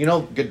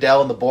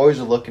Goodell and the boys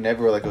are looking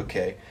everywhere like,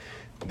 okay,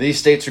 these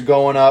states are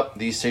going up.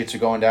 These states are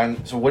going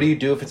down. So what do you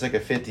do if it's like a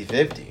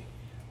 50-50?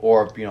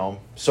 Or,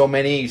 so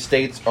many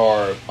states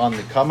are on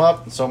the come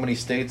up, and so many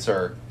states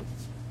are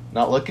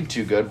not looking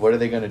too good. What are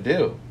they going to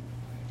do?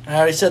 I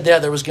already said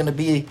there was going to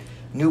be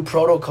new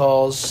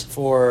protocols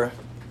for.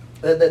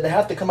 They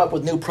have to come up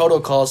with new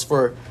protocols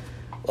for,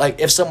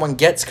 like, if someone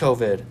gets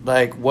COVID,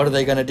 like, what are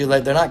they going to do?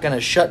 Like, they're not going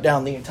to shut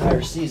down the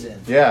entire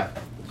season. Yeah.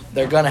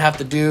 They're going to have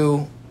to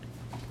do,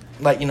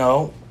 like,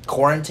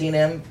 quarantine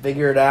him,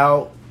 figure it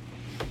out.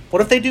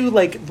 What if they do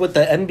like what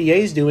the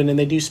NBA's doing and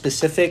they do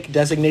specific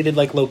designated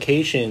like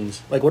locations?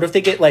 Like what if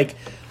they get like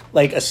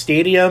a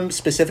stadium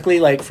specifically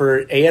like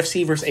for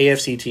AFC versus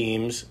AFC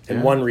teams in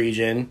Yeah. one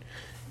region,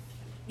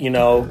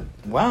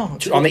 Wow.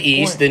 that's a on the good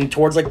east, point. then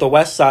towards like the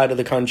west side of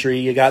the country,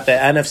 you got the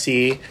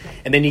NFC,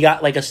 and then you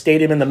got like a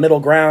stadium in the middle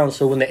ground.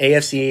 So when the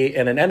AFC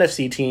and an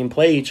NFC team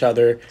play each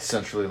other,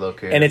 Centrally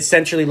located. and it's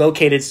centrally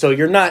located, so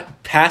you're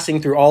not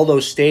passing through all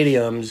those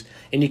stadiums,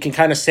 and you can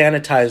kind of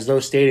sanitize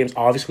those stadiums.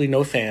 Obviously,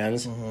 no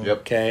fans. Yep.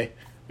 Okay,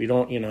 we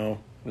don't,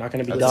 not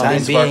going to be That's done. the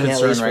least of our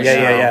concern right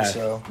now.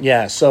 So.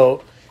 Yeah,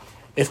 so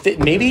if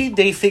maybe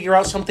they figure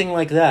out something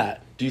like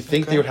that. Do you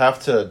think they would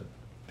have to?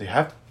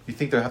 You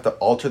think they'll have to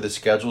alter the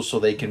schedule so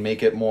they can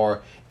make it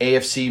more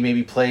AFC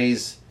maybe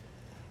plays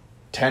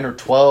 10 or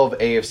 12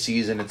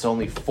 AFCs and it's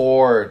only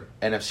 4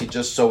 NFC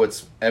just so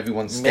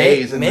everyone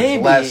stays and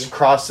Maybe. there's less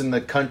crossing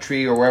the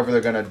country or wherever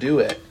they're going to do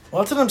it.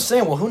 Well, that's what I'm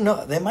saying. Well, who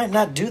knows? They might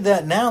not do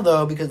that now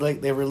though, because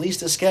like they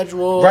released a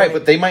schedule. Right,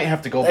 but they might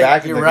have to go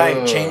back. You're and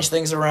right. Change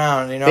things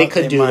around. You know, They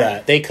could do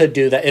that. They could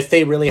do that if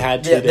they really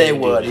had to. Yeah, they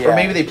would. do Yeah. Or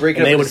maybe they break it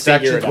And up they into would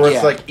figure sections it where out.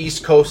 it's Yeah. like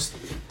East Coast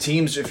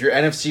teams. If you're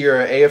NFC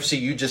or AFC,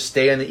 you just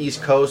stay on the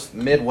East Coast,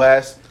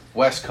 Midwest,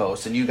 West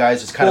Coast, and you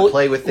guys just kind of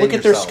play within Look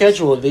at their yourselves.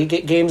 schedule. They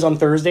get games on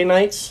Thursday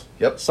nights.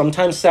 Yep.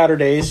 Sometimes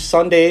Saturdays,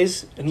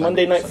 Sundays, and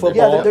Monday night Sunday.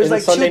 football. Yeah, there's and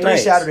like Sunday 2-3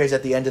 nights. Saturdays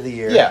at the end of the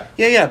year. Yeah.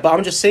 Yeah. But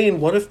I'm just saying,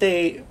 what if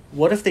they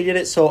did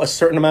it so a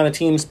certain amount of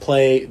teams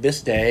play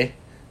this day,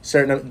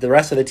 the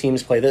rest of the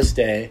teams play this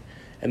day,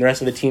 and the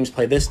rest of the teams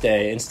play this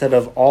day, instead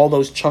of all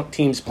those chunk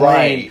teams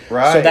playing,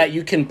 Right. so that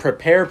you can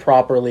prepare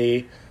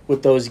properly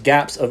with those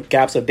gaps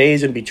of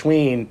days in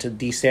between to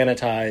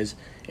desanitize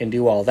and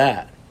do all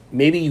that.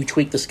 Maybe you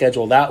tweak the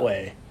schedule that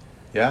way.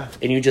 Yeah.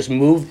 And you just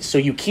move, so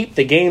you keep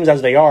the games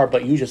as they are,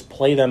 but you just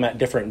play them at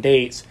different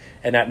dates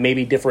and at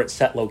maybe different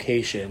set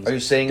locations. Are you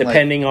saying,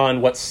 depending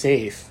on what's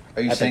safe?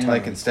 Are you at the saying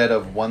like time. instead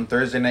of one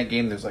Thursday night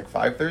game, there's like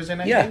 5 Thursday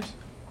night Yeah. games?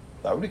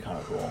 That would be kind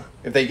of cool.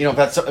 If they,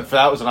 if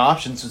that was an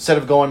option, so instead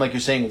of going like you're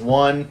saying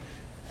one,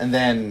 and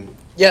then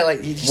Yeah, like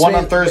one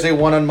on Thursday,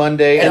 one on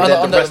Monday, and, and then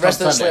on the the rest,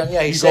 rest on of the Sunday. slate.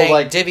 Yeah, he's you go saying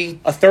like divvy.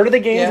 a third of the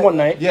games Yeah. one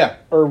night, Yeah.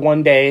 or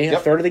one day, Yep. a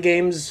third of the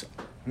games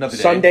another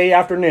day. Sunday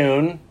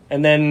afternoon,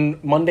 and then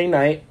Monday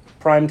night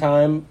prime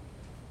time,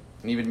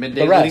 and even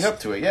midday the rest. leading up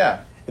to it. Yeah.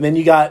 and then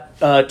you got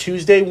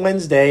Tuesday,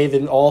 Wednesday,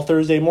 then all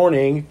Thursday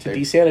morning to They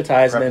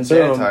desanitize, Prep and then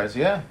boom. sanitize,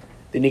 yeah.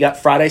 Then you got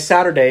Friday,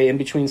 Saturday in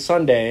between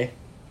Sunday.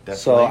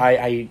 So Definitely.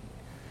 I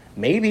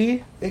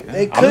maybe They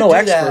I'm could no do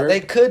expert. that. They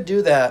could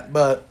do that,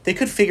 but they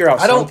could figure out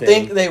I don't something.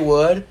 think they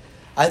would.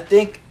 I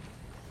think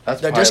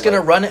That's they're probably just going to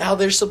like- run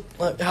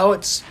it how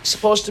it's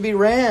supposed to be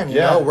ran. You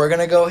Yeah. know, we're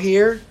going to go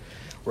here,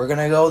 we're going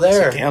to go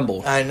there. It's a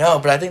gamble. I know,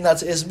 but I think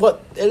it is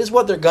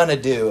what they're going to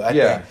do. I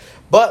Yeah. think.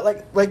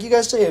 But like you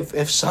guys say,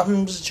 if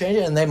something's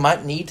changing and they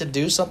might need to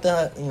do something,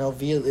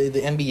 via the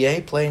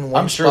NBA playing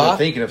one I'm sure spot. they're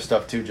thinking of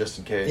stuff too, just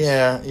in case.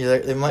 Yeah,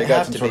 they might They got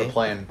have some to sort be. of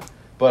plan.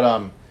 But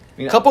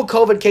A couple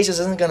COVID cases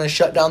isn't going to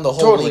shut down the whole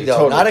Totally, league, though.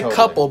 totally, Not a totally.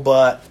 couple,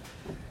 but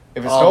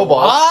if it a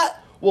snowballs, lot.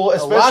 well, A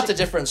especially lot's a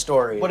different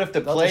story. But if the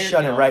They'll players, just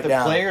shut it right if the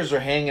down. players are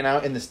hanging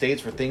out in the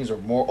states where things are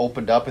more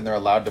opened up and they're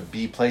allowed to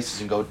be places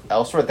and go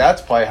elsewhere,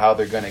 that's probably how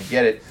they're going to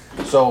get it.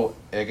 So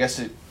I guess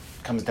it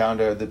comes down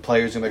to the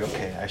players and like,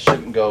 okay, I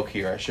shouldn't go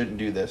here, I shouldn't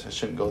do this, I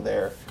shouldn't go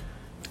there.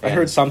 I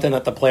heard something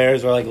that the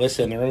players were like,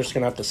 listen, they're just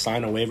going to have to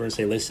sign a waiver and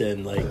say,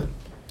 listen, like,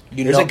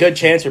 You there's know- a good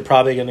chance you're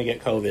probably going to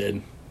get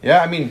COVID. Yeah,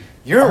 I mean,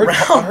 You're I heard,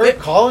 around I heard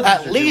colleges are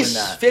at doing least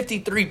that.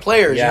 53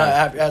 players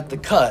Yeah. at the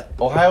cut.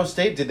 Ohio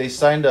State did. They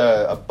signed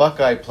a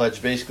Buckeye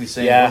pledge, basically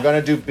saying Yeah. we're going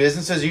to do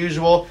business as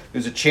usual.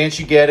 There's a chance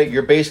you get it.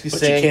 You're basically But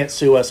saying you can't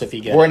sue us if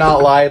you get we're it.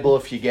 not liable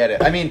if you get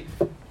it. I mean,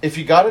 if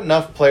you got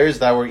enough players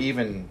that were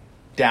even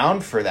down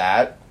for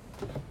that,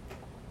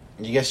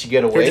 I guess you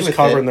get away They're just with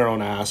covering it. their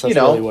own ass. That's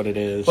You know, really what it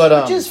is.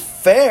 But Which is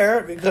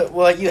fair because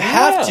you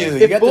have to. You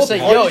If got to both say,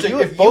 parties- yo,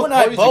 if you both and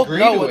I parties both agree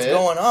know to what's it-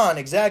 going on.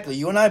 Exactly.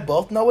 You and I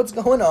both know what's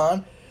going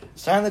on.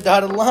 Sign the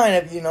dotted line.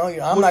 If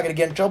I'm not going to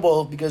get in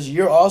trouble because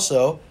you're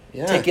also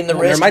yeah. taking the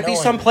Well, risk. There might be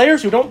knowing- some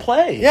players who don't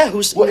play. Yeah, Well,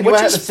 which you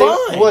is have to say-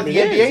 fine. Well, the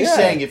It NBA is, is yeah.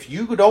 saying if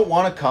you don't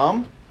want to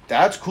come,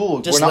 that's cool.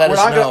 Just we're let not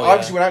us gonna, know,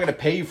 obviously, yeah. we're not going to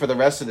pay you for the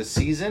rest of the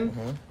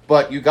season,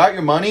 but you got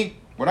your money.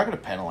 We're not going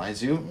to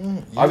penalize you.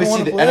 Obviously,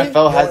 wanna the play?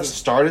 NFL hasn't Yes.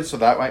 started, so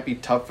that might be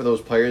tough for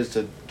those players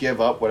to give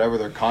up whatever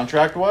their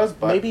contract was.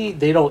 But Maybe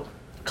they don't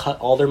cut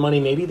all their money.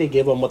 Maybe they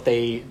give them what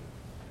they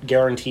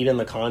guaranteed in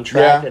the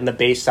contract Yeah. and the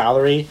base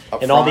salary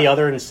Up and all the front.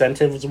 other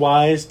incentives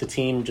wise, the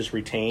team just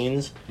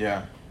retains.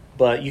 yeah,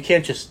 But you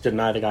can't just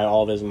deny the guy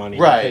all of his money,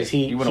 Right. Because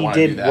You he wouldn't wanna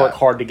do did that. work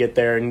hard to get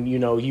there, and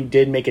you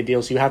did make a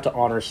deal, so you have to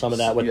honor some of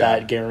that with Yeah.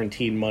 that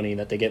guaranteed money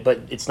that they get.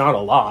 But it's not a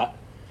lot,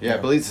 yeah, I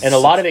believe it's and a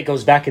lot of it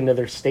goes back into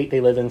their state they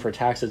live in for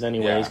taxes,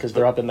 anyways, Yeah. because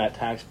they're up in that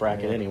tax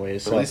bracket,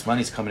 anyways. But So at least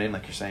money's coming in,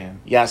 like you're saying.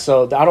 yeah,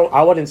 so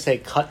I wouldn't say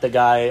cut the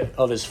guy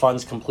of his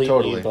funds completely,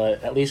 Totally.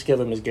 but at least give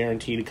him his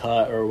guaranteed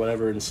cut or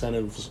whatever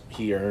incentives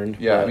he earned.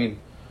 Yeah, But I mean,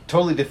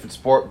 totally different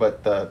sport,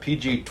 but the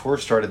PGA Tour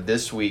started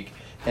this week,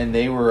 and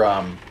they were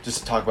just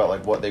to talk about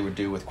like what they would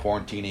do with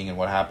quarantining and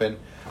what happened.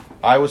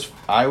 I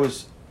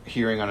was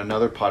hearing on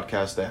another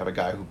podcast they have a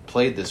guy who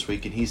played this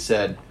week, and he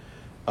said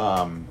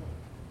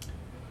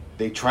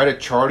they try to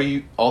charter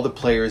you, all the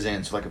players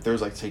in. So like if there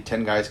was like say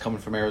 10 guys coming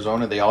from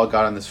Arizona, they all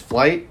got on this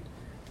flight.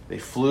 They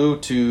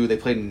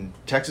played in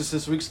Texas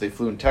this week, so they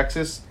flew in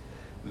Texas.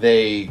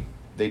 They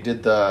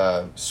did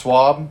the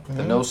swab,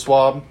 the nose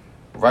swab,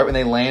 right when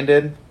they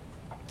landed.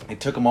 They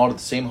took them all to the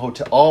same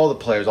hotel, all the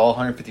players, all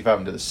 155 of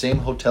them, to the same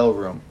hotel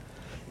room.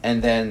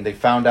 And then they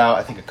found out,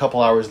 I think a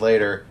couple hours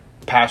later,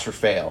 pass or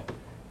fail.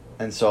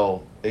 And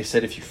so they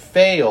said if you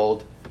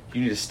failed,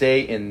 you need to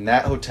stay in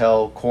that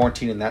hotel,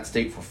 quarantine in that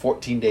state for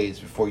 14 days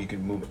before you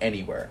can move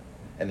anywhere.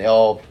 And they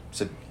all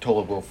said,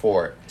 totally go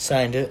for it.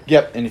 Signed it.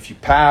 Yep, and if you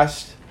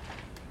passed,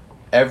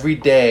 every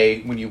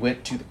day when you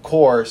went to the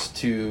course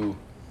to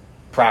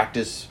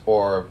practice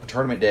or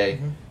tournament day,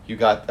 you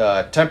got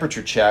a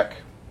temperature check.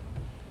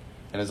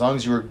 And as long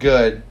as you were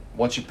good,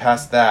 once you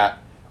passed that,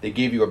 They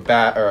gave you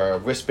a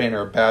wristband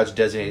or a badge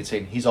designated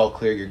saying he's all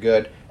clear, you're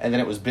good, and then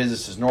it was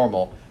business as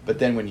normal. But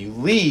then when you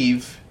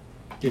leave,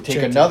 you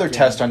take another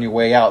test on your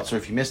way out. So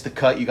if you missed the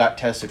cut, you got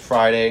tested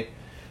Friday.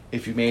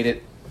 If you made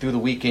it through the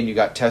weekend, you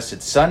got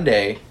tested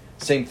Sunday.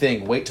 Same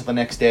thing. Wait till the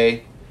next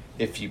day.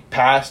 If you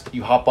passed,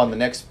 you hop on the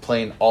next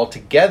plane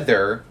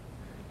altogether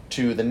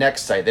to the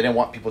next site. They didn't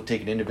want people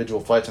taking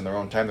individual flights on their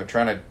own time. They're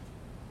trying to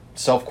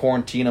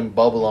self-quarantine them,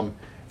 bubble them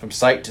from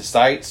site to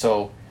site.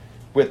 So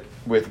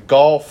with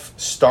golf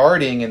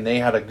starting, and they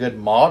had a good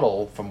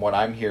model from what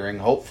I'm hearing,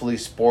 hopefully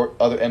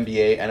other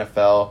NBA,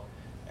 NFL,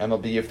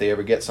 MLB, if they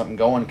ever get something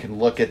going, can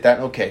look at that.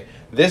 Okay,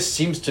 this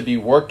seems to be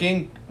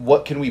working.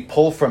 What can we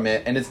pull from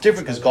it? And it's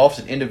different because golf's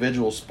an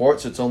individual sport,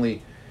 so it's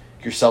only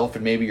yourself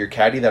and maybe your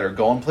caddy that are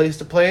going place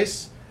to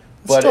place.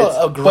 But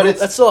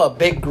that's still a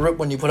big group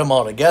when you put them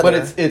all together.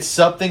 But it's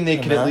something they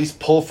can at least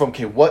pull from.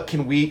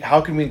 Okay, how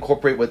can we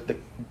incorporate what the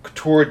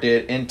tour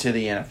did into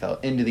the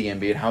NFL, into the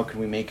NBA, and how can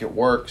we make it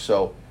work?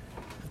 So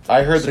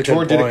I heard the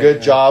tour did a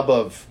good job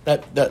of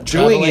that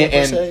doing it,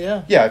 and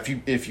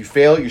se, if you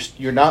fail,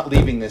 you're not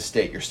leaving this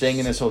state. You're staying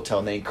in this hotel,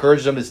 and they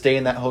encourage them to stay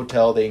in that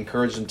hotel. They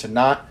encourage them to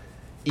not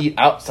eat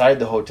outside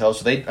the hotel.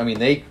 So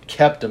they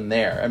kept them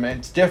there. I mean,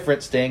 it's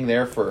different staying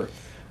there for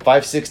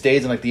 5-6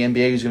 days, and like the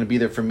NBA is going to be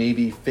there for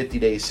maybe 50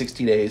 days,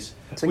 60 days,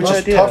 which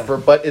is tougher.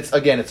 But it's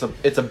a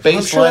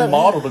baseline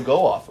model to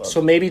go off of.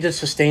 So maybe to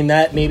sustain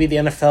that, maybe the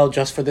NFL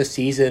just for this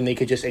season they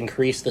could just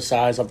increase the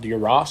size of your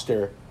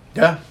roster.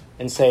 Yeah.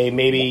 And say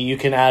maybe you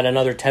can add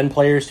another 10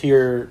 players to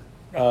your,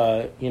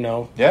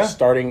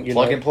 starting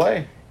plug and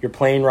play. Your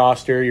playing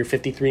roster, your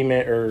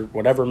 53-man or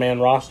whatever man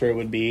roster it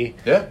would be.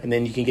 Yeah. And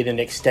then you can get an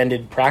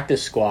extended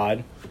practice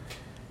squad.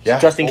 Yeah.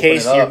 Just in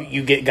case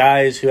you get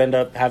guys who end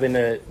up having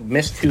to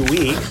miss 2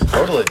 weeks.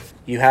 Totally.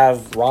 You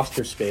have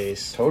roster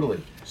space.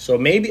 Totally. So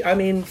maybe,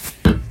 it's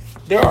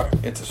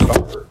a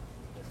starter.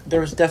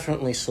 There's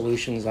definitely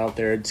solutions out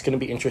there. It's going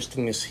to be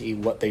interesting to see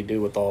what they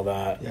do with all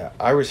that. Yeah,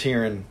 I was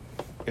hearing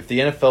if the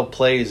NFL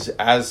plays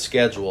as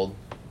scheduled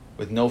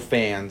with no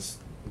fans,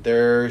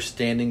 they're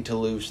standing to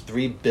lose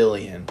 $3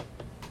 billion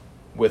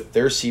with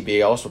their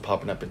CBA also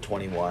popping up in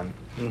 21.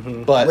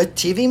 Mm-hmm. But with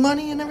TV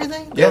money and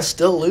everything, they'll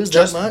still lose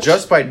that much.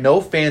 Just by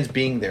no fans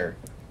being there,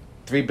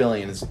 $3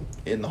 billion is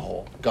in the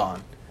hole,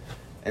 gone.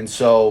 And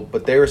so,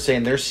 but they were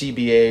saying their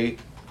CBA,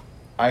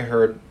 I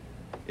heard,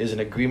 is an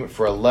agreement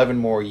for 11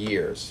 more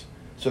years.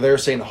 So they were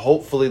saying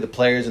hopefully the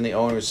players and the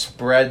owners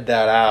spread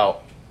that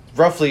out.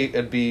 Roughly,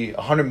 it'd be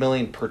 $100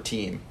 million per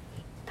team.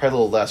 Probably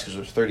a little less because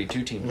there's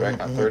 32 teams, right?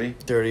 Not 30?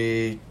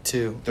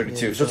 32.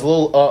 32. Yeah, so it's a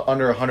little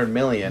under $100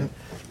 million.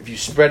 If you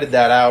spreaded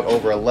that out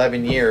over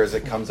 11 years,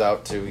 it comes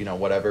out to,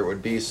 whatever it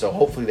would be. So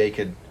hopefully they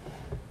could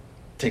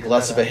take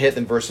less of a hit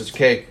than versus,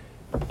 okay,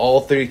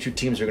 all 32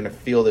 teams are going to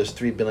feel this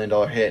 $3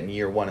 billion hit in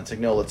year one. It's like,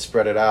 no, let's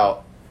spread it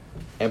out.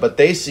 But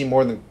they seem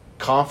more than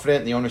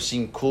confident. The owners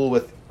seem cool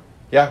with,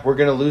 we're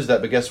going to lose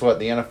that. But guess what?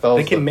 The NFL...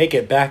 They can make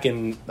it back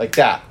in... Like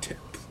that.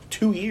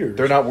 2 years.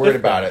 They're not worried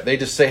about it. They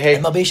just say, hey...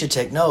 MLB should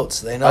take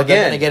notes. They know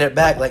they're going to get it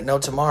back like no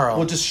tomorrow.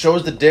 Well, it just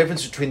shows the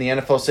difference between the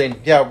NFL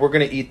saying, we're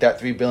going to eat that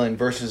 $3 billion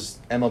versus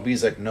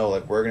MLB's like, no,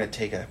 we're going to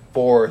take a $4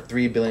 or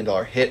 $3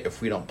 billion hit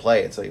if we don't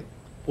play. It's like,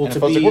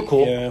 we're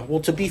cool. Yeah.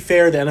 Well, to be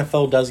fair, the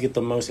NFL does get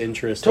the most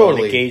interest.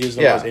 Totally. It gauges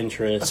the most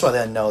interest. That's why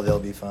they know they'll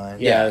be fine.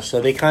 Yeah,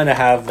 so they kind of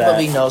have that.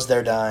 MLB knows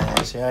they're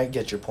dying. So I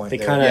get your point. They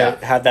kind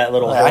of have that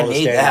little. I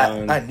need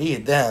that. I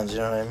need them. You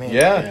know what I mean?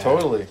 Yeah.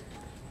 Totally.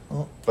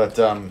 Well, but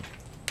I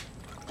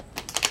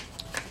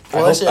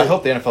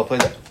hope the NFL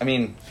plays that. I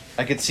mean,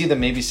 I could see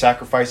them maybe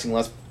sacrificing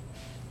less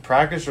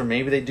practice, or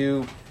maybe they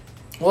do.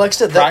 Well, like I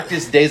said,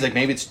 practice days, like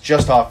maybe it's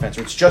just offense,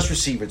 or it's just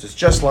receivers, it's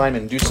just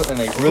linemen. Do something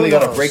they really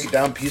got to break it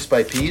down piece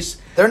by piece.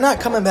 They're not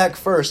coming back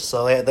first,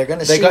 so they're going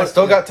to see.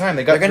 Still got time.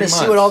 They're going to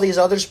see what all these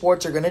other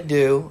sports are going to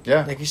do.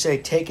 Yeah, like you say,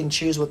 take and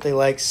choose what they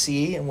like,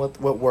 see, and what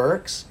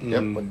works.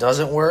 Yep. What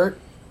doesn't work,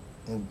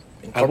 and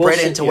incorporate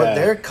it into what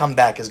their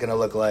comeback is going to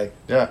look like.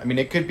 Yeah, I mean,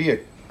 it could be a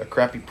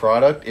crappy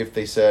product if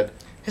they said.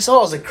 It's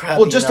always a crap.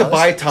 Well, just to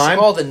buy time.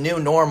 It's all the new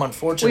norm,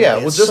 unfortunately.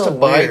 Well, just to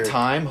buy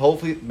time.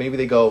 Hopefully, maybe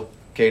they go,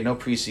 okay, no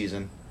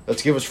preseason.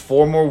 Let's give us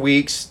 4 more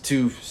weeks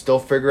to still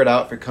figure it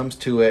out if it comes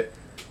to it.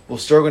 We're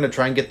still going to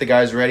try and get the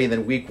guys ready.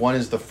 Then week 1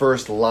 is the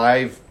first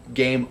live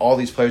game all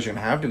these players are going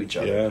to have to each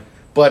other. Yeah.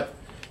 But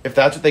if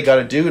that's what they got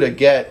to do to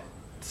get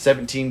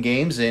 17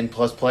 games in,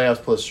 plus playoffs,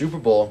 plus Super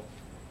Bowl,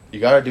 you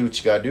got to do what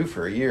you got to do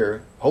for a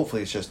year.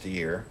 Hopefully, it's just a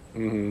year.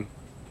 Mm-hmm.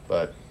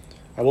 But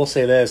I will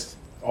say this.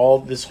 All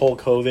this whole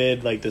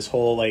COVID, this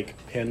whole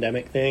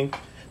pandemic thing,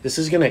 this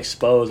is going to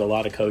expose a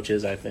lot of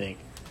coaches, I think.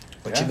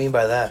 What do you mean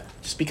by that?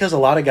 Just because a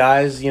lot of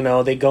guys,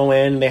 they go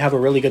in and they have a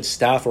really good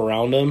staff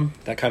around them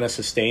that kind of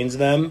sustains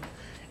them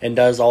and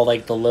does all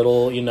the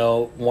little,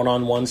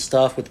 one-on-one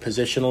stuff with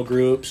positional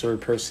groups or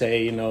per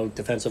se,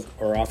 defensive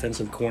or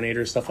offensive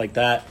coordinators, stuff like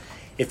that.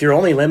 If you're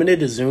only limited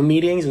to Zoom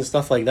meetings and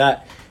stuff like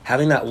that,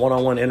 having that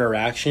one-on-one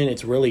interaction,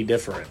 it's really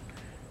different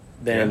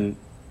than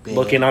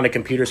looking on a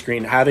computer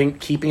screen.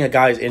 Keeping a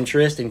guy's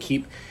interest and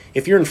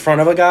if you're in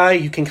front of a guy,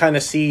 you can kind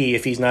of see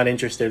if he's not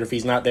interested, or if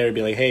he's not there,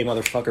 be like, hey,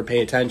 motherfucker, pay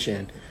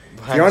attention.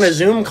 If you're on a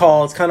Zoom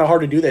call, it's kind of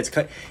hard to do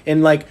that.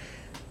 And like,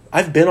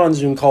 I've been on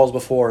Zoom calls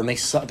before, and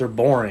they're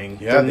boring.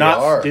 Yeah, they're not,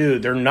 are.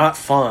 dude. They're not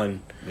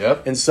fun.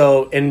 Yep.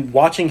 And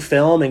watching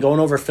film and going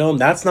over film,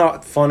 that's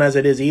not fun as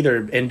it is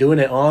either. And doing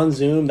it on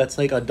Zoom, that's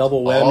like a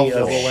double whammy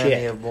Awful. of Whammy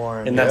shit. of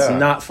boring. And that's Yeah.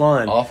 not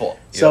fun. Awful.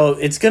 So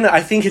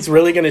I think it's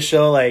really gonna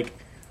show like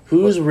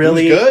who's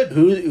good?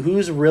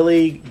 who's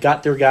really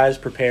got their guys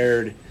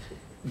prepared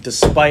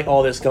despite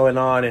all this going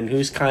on, and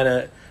who's kind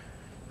of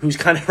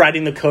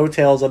riding the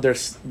coattails of their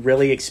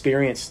really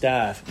experienced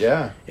staff.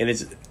 Yeah.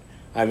 And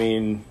I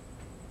mean,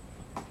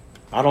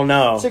 I don't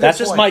know. That's a good That's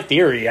just point. my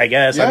theory, I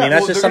guess. Yeah, I mean,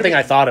 that's well, just they're something gonna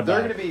I thought They're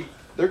about.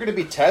 going to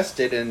be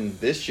tested, and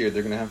this year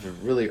they're going to have to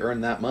really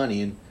earn that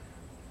money. And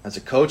as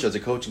a coach, as a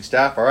coaching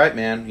staff, all right,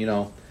 man,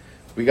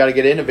 we got to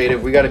get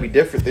innovative. We got to be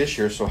different this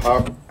year. So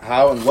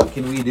how and what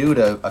can we do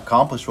to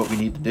accomplish what we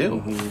need to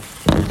do?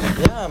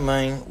 Yeah,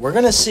 man. We're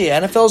going to see.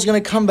 NFL's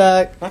going to come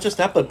back. Not just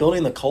that, but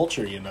building the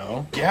culture,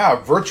 Yeah,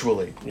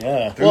 virtually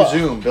Yeah. through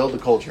Zoom, build the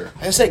culture.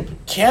 I say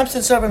camps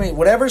and stuff. I mean,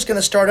 whatever's going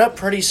to start up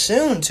pretty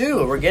soon,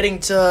 too. We're getting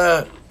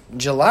to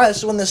July. This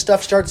is when this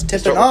stuff starts tipping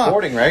Start off.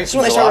 reporting, right? This is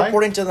when they July? start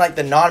reporting to like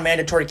the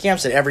non-mandatory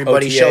camps that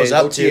everybody OTAs, shows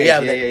up to. OTAs, Yeah,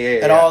 yeah,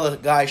 that yeah. all the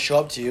guys show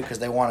up to because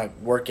they want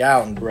to work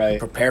out and Right.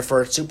 prepare for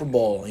a Super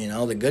Bowl.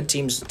 The good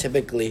teams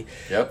typically,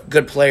 Yep.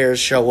 good players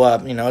show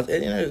up.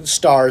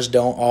 Stars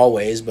don't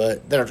always,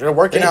 but they're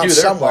working They out do their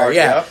somewhere. part,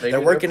 Yeah, yep, they they're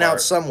do their working out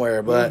part.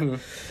 somewhere. But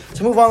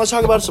to move on, let's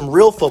talk about some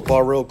real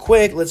football real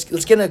quick. Let's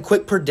get into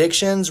quick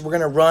predictions. We're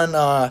gonna run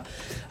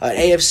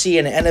AFC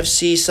and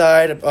NFC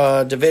side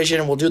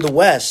division. We'll do the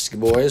West,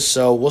 boys.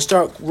 So we'll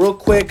start real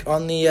quick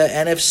on the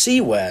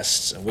NFC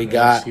West. We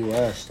got NFC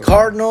West.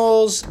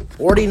 Cardinals,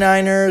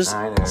 49ers,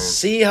 Niners.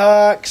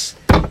 Seahawks,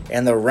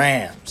 and the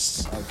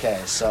Rams. Okay,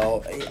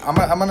 so I'm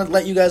gonna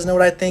let you guys know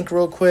what I think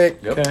real quick.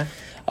 Yep. Okay.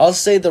 I'll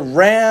say the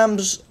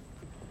Rams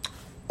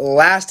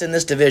last in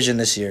this division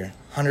this year.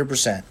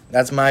 100%.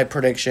 That's my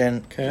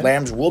prediction. Okay.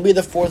 Rams will be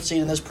the 4th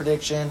seed in this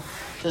prediction.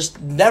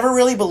 Just never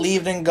really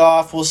believed in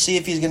Goff. We'll see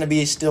if he's going to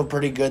be still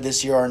pretty good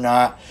this year or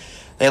not.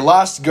 They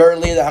lost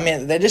Gurley. I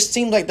mean, they just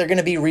seem like they're going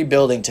to be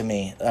rebuilding to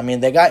me. I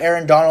mean, they got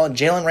Aaron Donald.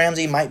 Jalen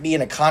Ramsey might be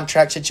in a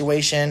contract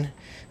situation.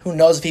 Who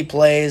knows if he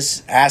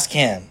plays? Ask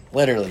him.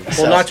 Literally.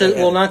 Not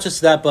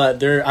just that, but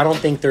I don't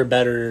think they're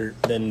better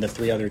than the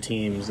 3 other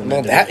teams. In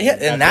Well, the that- division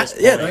yeah, and at that-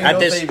 this yeah. point. I don't At know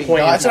this if they point,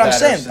 even That's what I'm better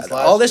saying. since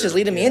last All this year. is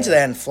leading me into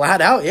that, and flat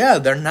out, yeah,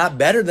 they're not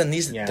better than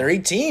these Yeah. 3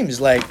 teams.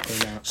 Like, They're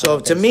not. I so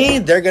don't to think me,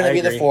 so. they're going I to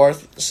be the agree.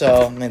 4th.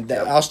 So I mean,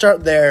 I'll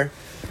start there.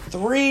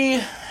 3.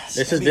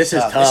 This is gonna be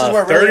tough. This is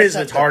where it Third really is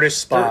gets the hardest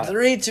spot.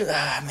 3 to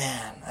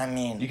man. I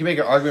mean, You can make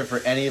an argument for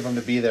any of them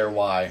to be there.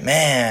 Why?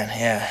 man,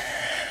 yeah.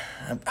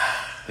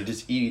 They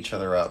just eat each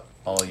other up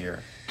all year.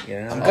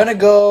 Yeah, I'm gonna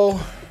go.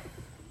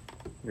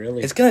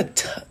 really. It's gonna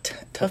tough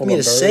Couple me of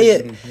to say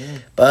it, birds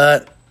and-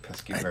 but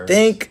Pesky I birds.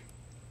 think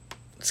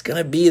it's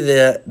gonna be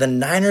the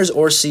Niners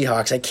or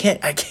Seahawks.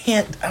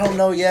 I don't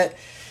know yet.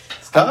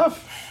 It's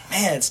tough.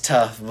 Man, it's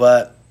tough,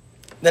 but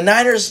the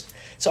Niners,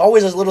 it's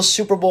always a little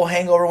Super Bowl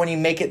hangover when you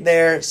make it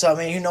there. So, I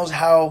mean, who knows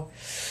how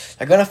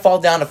they're going to fall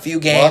down a few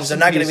games. Lost They're some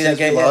not going to be that pieces,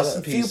 game. we lost A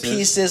some few pieces.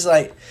 pieces.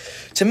 Like,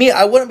 to me,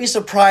 I wouldn't be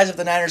surprised if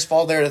the Niners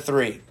fall there to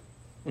 3.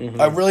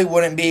 I really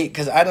wouldn't be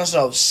because I don't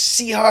know.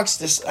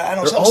 Seahawks, I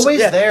don't know. They're always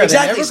there. They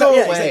never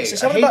go away. I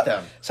Something hate about,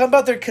 them. Something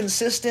about their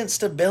consistent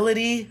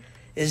stability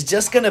is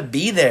just going to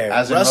be there.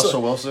 As in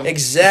Russell Wilson?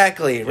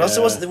 Exactly.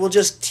 Russell Yeah. Wilson will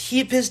just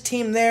keep his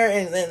team there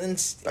and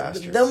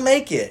Bastards. they'll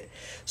make it.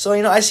 So,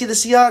 I see the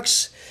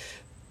Seahawks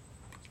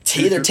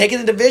either taking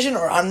the division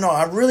or I don't know.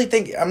 I really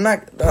think I'm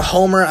not a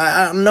homer.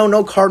 I'm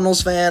no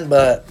Cardinals fan,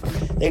 but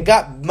they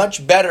got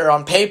much better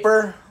on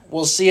paper.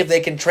 We'll see if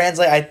they can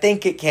translate. I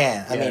think it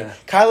can. I mean, Yeah.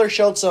 Kyler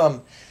showed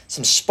some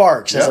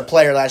sparks as a Yep.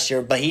 player last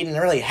year, but he didn't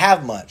really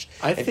have much.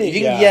 I If think,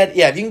 you can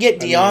yeah. if you can get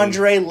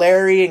DeAndre,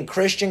 Larry, and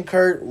Christian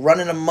Kirk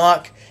running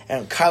amok,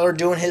 and Kyler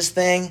doing his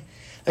thing,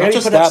 they're Not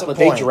gonna just put up that, some but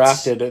points. they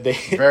drafted. They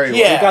Very well.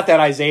 Yeah. They got that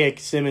Isaiah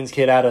Simmons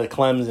kid out of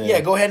Clemson. Yeah,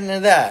 go ahead into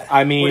that.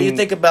 I mean- what do you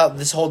think about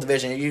this whole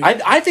division?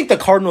 I think the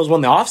Cardinals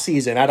won the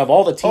offseason out of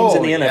all the teams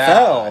in the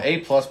NFL.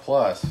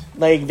 A++.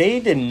 Like, they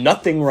did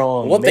nothing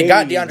wrong. what they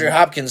got DeAndre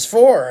Hopkins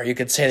for? You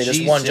could say they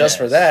just won just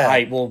for that.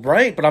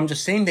 Right, but I'm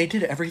just saying they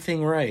did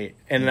everything right.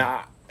 And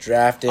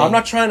Drafted. I'm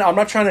not trying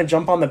to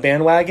jump on the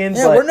bandwagon.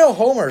 Yeah, but we're no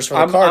homers for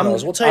the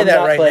Cardinals. We'll tell you I'm that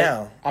not, right but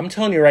now. I'm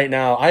telling you right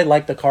now, I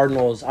like the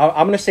Cardinals. I'm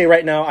going to say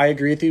right now, I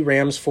agree with you.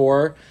 Rams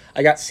 4.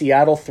 I got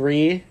Seattle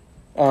 3.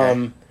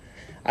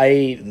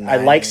 I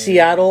like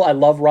Seattle. I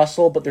love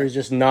Russell, but there's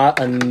just not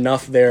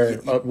enough there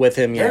with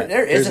him yet.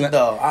 There There's isn't not-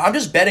 though. I'm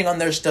just betting on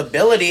their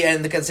stability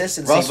and the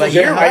consistency. Russell, But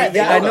you're you're right. right.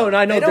 Yeah, I know.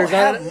 They don't There's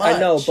not. have I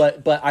know,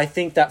 much. but I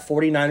think that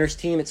 49ers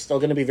team, it's still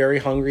going to be very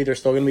hungry. They're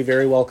still going to be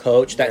very well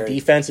coached. That Very.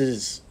 defense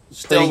is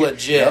Still pretty good.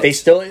 legit. They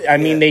still. I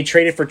mean, Yeah. they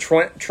traded for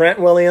Trent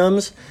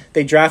Williams.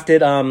 They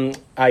drafted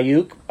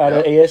Ayuk out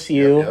of Yep.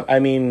 ASU. Yep, yep. I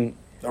mean,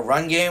 The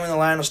run game in the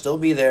line will still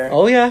be there.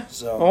 oh yeah,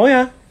 So- oh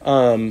yeah.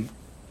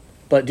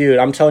 But, dude,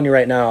 I'm telling you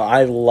right now,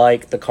 I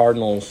like the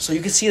Cardinals. So you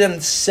can see them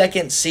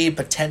second seed,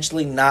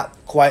 potentially not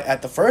quite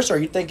at the first, or are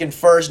you thinking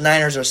first,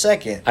 Niners, or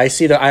second? I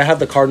have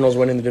the Cardinals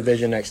winning the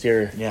division next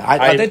year. Yeah,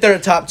 I think they're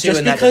the top two just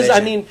in that because,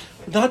 division. I mean,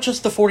 not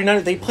just the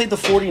 49ers. They played the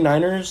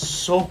 49ers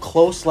so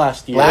close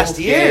last year. Last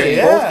year,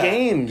 yeah. Both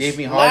games. Gave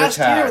me heart last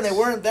attacks. year when they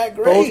weren't that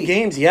great. Both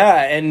games,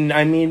 yeah. And,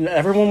 I mean,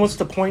 everyone wants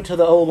to point to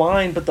the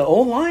O-line, but the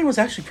O-line was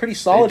actually pretty They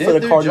solid did for the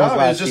their Cardinals job.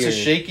 last It was just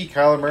year. a shaky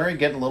Kyler Murray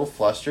getting a little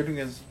flustered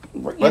because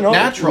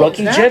Natural.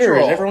 Rookie Natural.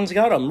 jitters. Everyone's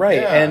got them, right.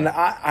 Yeah. And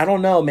I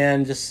don't know,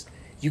 man. Just,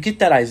 you get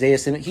that Isaiah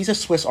Simmons. He's a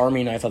Swiss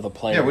Army knife of a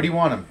player. Yeah, what do you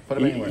want him? Put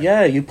him anywhere.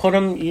 Yeah, you put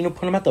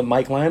him at the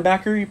Mike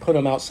linebacker, you put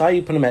him outside,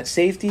 you put him at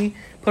safety,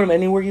 put him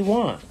anywhere you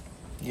want.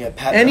 Yeah,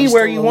 Pat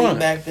Anywhere Dunn you still the lead want.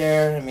 back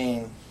there. I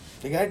mean,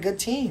 they got a good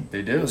team.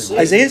 They do. We'll see.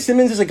 Isaiah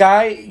Simmons is a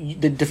guy,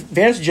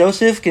 Vance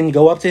Joseph can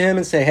go up to him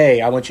and say,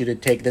 hey, I want you to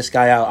take this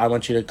guy out. I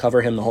want you to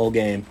cover him the whole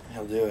game.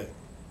 He'll do it.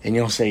 And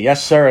you'll say,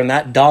 yes, sir, and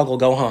that dog will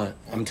go hunt.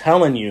 I'm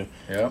telling you.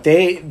 Yep.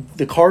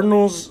 The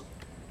Cardinals,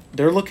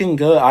 they're looking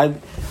good.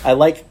 I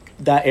like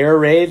that air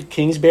raid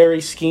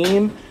Kingsbury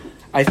scheme.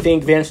 I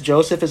think Vance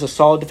Joseph is a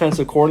solid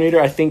defensive coordinator.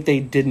 I think they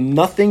did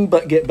nothing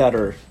but get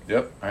better.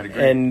 Yep, I'd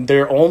agree. And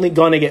they're only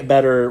going to get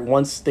better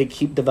once they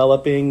keep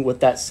developing with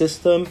that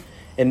system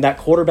and that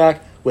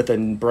quarterback with a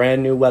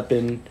brand new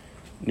weapon,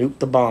 Nuke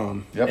the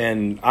Bomb. Yep.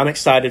 And I'm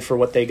excited for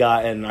what they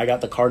got, and I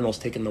got the Cardinals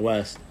taking the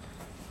West.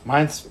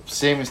 Mine's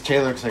same as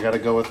Taylor because I got to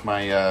go with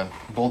my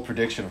bold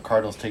prediction of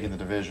Cardinals taking the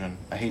division.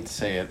 I hate to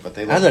say it, but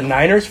they As a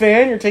Niners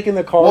fan, you're taking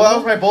the well, Cardinals? that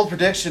was my bold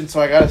prediction,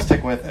 so I got to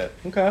stick with it.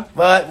 Okay.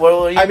 But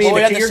what do you, I mean, what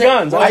do you to have your to say?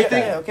 guns, What I do you-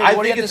 think- okay,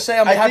 what do you have to say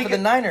on behalf of the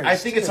Niners? I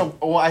think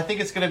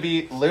it's going to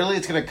be literally.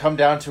 It's going to come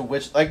down to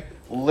which, like,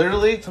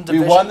 literally, Some we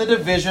division. won the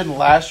division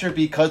last year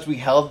because we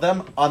held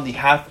them on the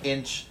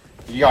half-inch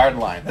yard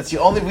line. That's the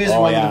only reason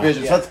we won the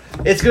division. So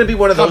it's going to be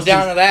one of Comes those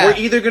down things. to that.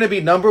 We're either going to be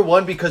number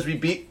one because we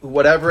beat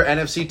whatever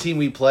NFC team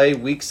we play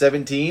week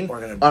 17,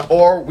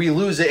 or we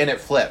lose it and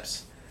it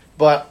flips.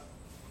 But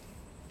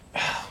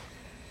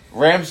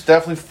Rams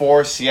definitely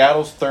 4,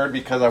 Seattle's 3rd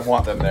because I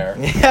want them there.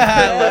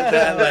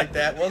 Yeah, I like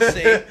that. We'll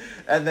see.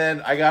 And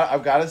then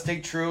I've got to stay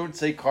true and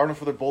say Cardinals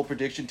for their bold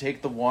prediction,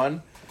 take the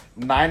 1.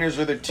 Niners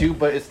are the 2,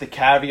 but it's the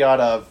caveat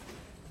of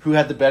who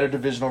had the better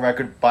divisional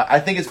record. But I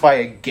think it's by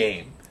a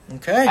game.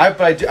 Okay.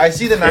 I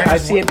see the Niners. I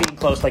see it being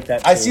close like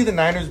that, too. I see the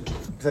Niners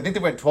because I think they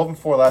went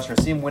 12-4 last year.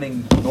 I see them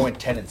going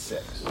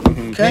 10-6,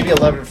 Okay. maybe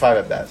 11-5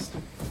 at best.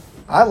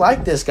 I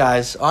like this,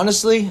 guys.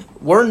 Honestly,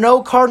 we're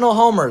no Cardinal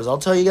homers. I'll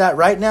tell you that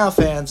right now,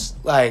 fans.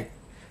 Like,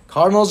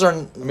 Cardinals are.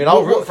 I mean,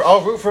 I'll root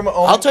for my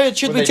own. I'll tell you the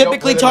truth. We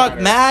typically talk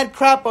mad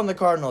crap on the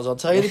Cardinals. I'll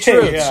tell you the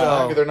truth.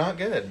 Yeah. So They're not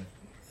good.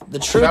 the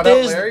truth Shout out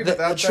is, Larry, the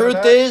without truth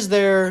that. is,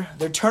 they're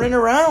turning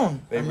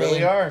around. They I really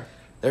mean, are.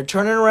 They're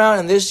turning around,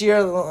 and this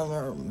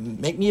year,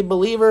 make me a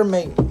believer.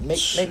 Make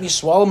me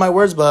swallow my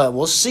words, but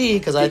we'll see.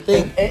 Because I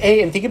think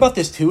Hey, and think about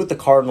this too with the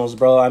Cardinals,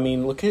 bro. I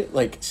mean, look at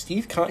like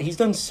Steve Kine. He's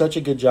done such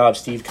a good job,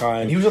 Steve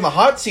Kine. And he was on the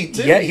hot seat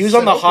too. Yeah, he was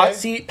on the said, hot okay.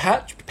 seat.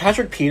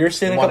 Patrick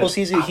Peterson, He a couple wanted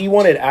seasons, he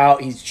wanted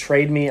out. He's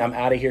trade me. I'm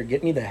out of here.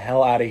 Get me the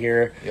hell out of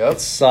here. Yep. It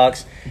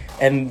sucks.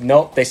 And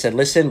nope, they said,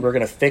 listen, we're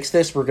gonna fix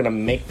this. We're gonna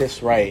make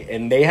this right.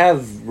 And they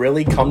have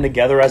really come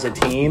together as a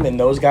team. And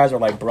those guys are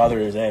like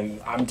brothers.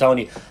 And I'm telling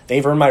you,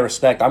 they've earned my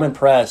respect. I'm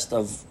impressed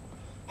of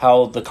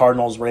how the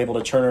Cardinals were able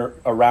to turn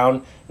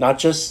around not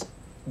just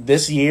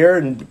this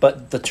year,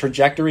 but the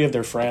trajectory of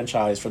their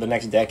franchise for the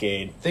next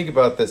decade. Think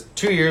about this.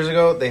 2 years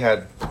ago, they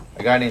had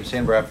a guy named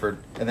Sam Bradford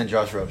and then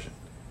Josh Rosen.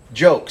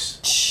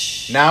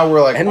 Jokes. Now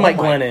we're like, And oh Mike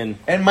my- Glennon.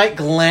 And Mike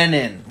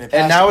Glennon. They And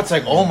passed now him. it's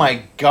like, oh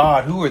my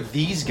God, who are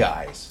these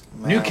guys?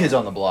 Man. New kids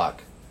on the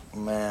block.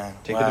 man,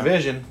 Take wow. the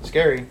division.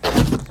 Scary.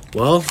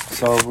 Well,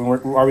 so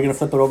are we going to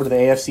flip it over to the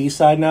AFC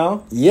side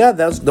now? Yeah,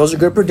 those are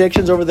good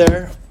predictions over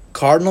there.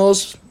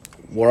 Cardinals,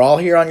 we're all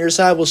here on your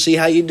side. We'll see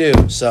how you do.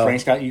 So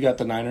Frank's you got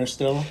the Niners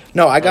still?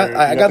 no, I got Or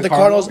I you got the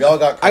Cardinals. We all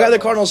got I got the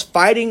Cardinals. Cardinals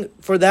fighting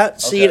for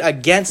that seed Okay.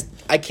 against.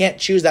 I can't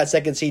choose that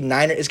second seed.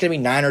 Niners. It's gonna be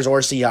Niners or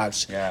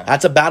Seahawks. Yeah.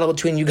 That's a battle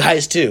between you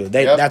guys too.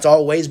 Yep. That's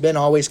always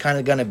kind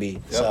of gonna be.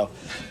 So,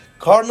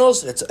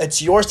 Cardinals,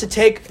 it's yours to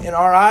take in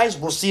our eyes.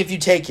 We'll see if you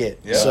take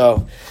it. Yeah.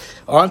 So,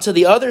 on to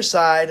the other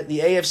side, the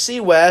AFC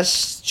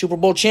West Super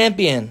Bowl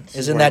champion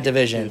is in that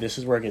division. Dude, this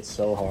is where it gets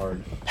so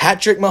hard.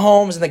 Patrick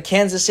Mahomes and the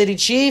Kansas City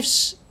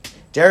Chiefs,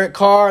 Derek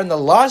Carr and the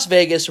Las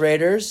Vegas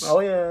Raiders,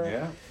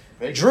 yeah.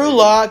 Yeah. Drew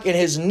Lock and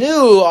his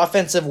new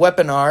offensive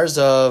weaponars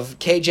of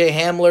KJ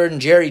Hamler and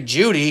Jerry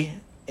Judy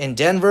in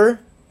Denver.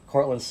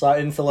 Cortland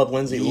Sutton, Philip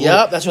Lindsay. Ooh.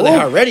 Yep, that's what they Ooh.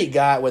 already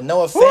got with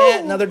Noah Fant,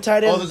 another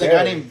tight end. Oh, there's a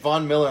guy named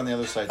Von Miller on the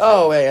other side. Too.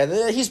 Oh,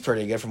 yeah, he's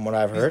pretty good from what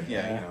I've heard.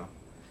 Yeah, you know.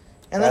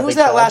 And then Bradley who's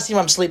that Chubb. last team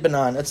I'm sleeping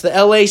on? It's the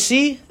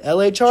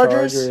LA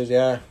Chargers.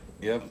 yeah.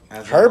 Yep.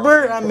 As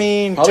Herbert, well. I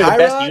mean, Probably the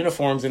best Tyrod.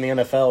 uniforms in the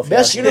NFL. if you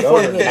Best ask me.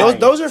 uniform. Those are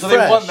Those are So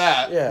fresh. they won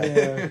that.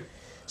 Yeah.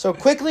 So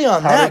quickly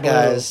on Powder that, blue.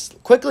 guys.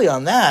 Quickly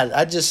on that,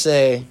 I'd just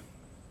say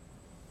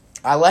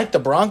I like the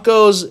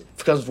Broncos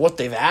because of what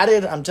they've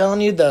added. I'm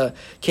telling you, the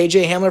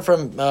KJ Hamler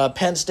from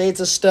Penn State's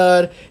a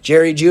stud.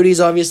 Jerry Jeudy's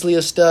obviously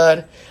a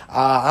stud.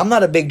 I'm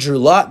not a big Drew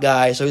Lock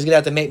guy, so he's going to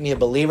have to make me a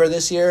believer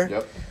this year.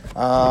 Yep.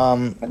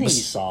 I think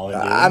he's solid,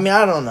 dude. I mean,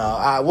 I don't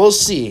know. We'll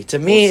see. To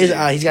me, he's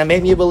going to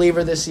make me a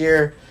believer this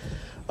year.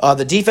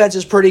 The defense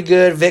is pretty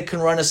good. Vic can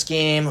run a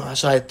scheme,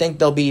 so I think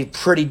they'll be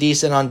pretty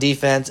decent on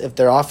defense. If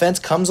their offense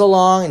comes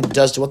along and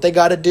does what they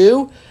got to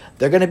do,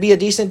 they're going to be a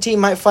decent team,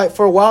 might fight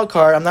for a wild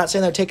card. I'm not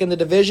saying they're taking the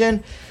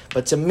division,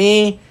 but to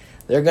me,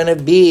 they're going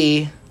to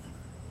be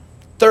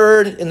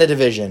third in the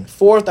division.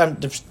 Fourth, I'm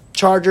the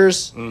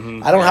Chargers.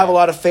 I don't have a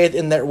lot of faith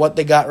in what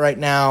they got right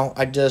now.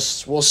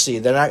 We'll see.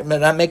 They're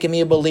not making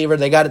me a believer.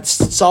 They got a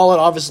solid,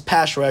 obvious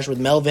pass rush with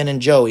Melvin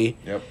and Joey.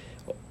 Yep.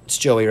 It's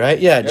Joey, right?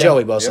 Yeah,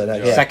 Joey both said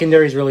that. Yeah.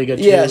 Secondary's really good,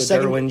 too. Yeah, with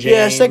Derwin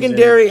James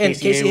secondary and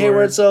Casey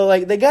Hayward. So,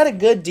 they got a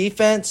good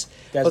defense.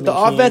 But the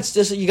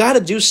offense, you got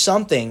to do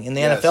something in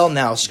the NFL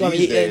now.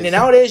 And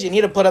nowadays, you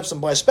need to put up some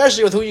points,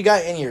 especially with who you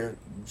got in your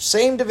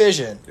same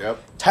division.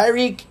 Yep.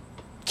 Tyreek,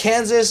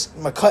 Kansas,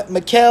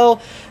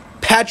 McKell,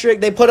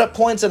 Patrick, they put up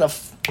points in a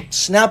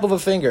snap of a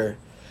finger.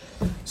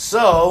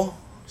 So,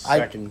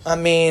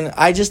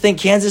 I just think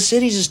Kansas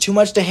City's just too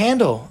much to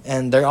handle.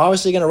 And they're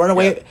obviously going to run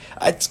away.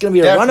 Yeah. It's going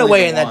to be a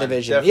runaway in that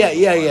division. Yeah.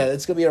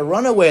 It's going to be a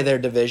runaway in their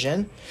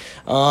division.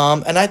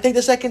 And I think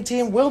the second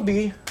team will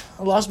be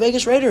Las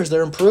Vegas Raiders.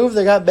 They're improved.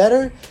 They got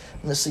better.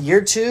 And this is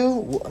year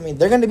 2. I mean,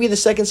 they're going to be the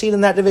second seed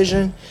in that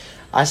division.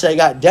 I say I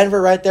got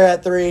Denver right there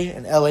at 3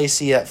 and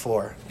LAC at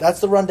 4. That's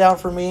the rundown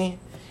for me.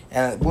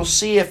 And we'll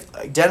see if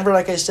Denver,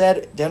 like I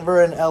said,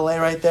 Denver and LA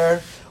right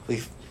there,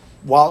 we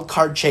wild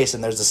card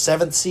chasing. There's the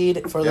 7th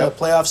seed for the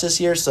playoffs this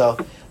year, so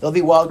they'll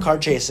be wild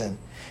card chasing.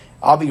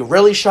 I'll be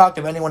really shocked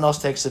if anyone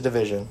else takes the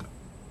division.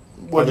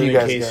 What do you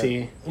guys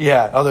KC? got?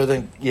 Yeah, other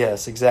than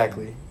yes,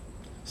 exactly.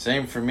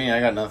 Same for me. I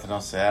got nothing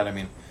else to add. I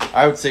mean,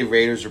 I would say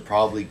Raiders are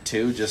probably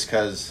 2 just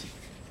because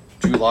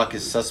Drew Lock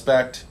is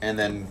suspect, and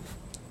then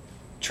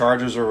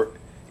Chargers are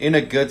in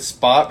a good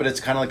spot, but it's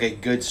kind of like a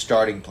good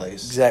starting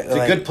place. Exactly.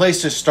 It's a good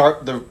place to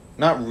start the,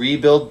 not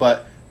rebuild,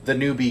 but the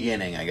new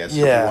beginning, I guess.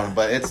 Yeah.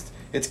 But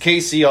it's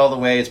KC all the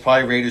way. It's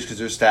probably Raiders because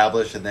they're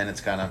established, and then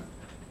it's kind of,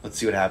 let's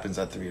see what happens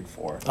at 3 and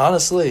 4.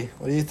 Honestly,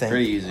 what do you think?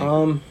 Pretty easy.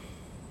 I'm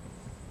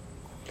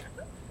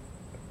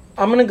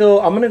gonna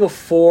go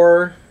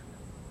 4.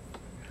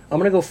 I'm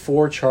gonna go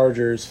 4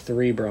 Chargers,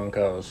 3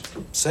 Broncos.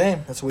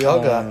 Same. That's what we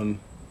all got.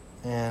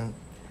 And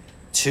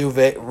 2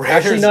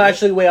 Raiders.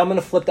 Actually, wait. I'm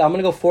gonna flip that. I'm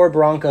gonna go 4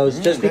 Broncos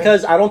just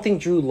because I don't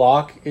think Drew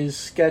Lock is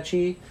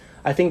sketchy.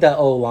 I think that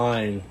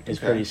O-line is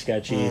pretty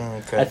sketchy.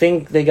 I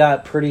think they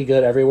got pretty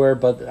good everywhere,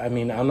 but I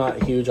mean, I'm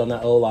not huge on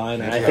that O-line,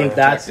 and I think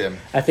that's going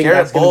to be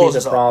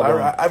the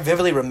problem. I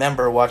vividly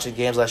remember watching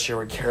games last year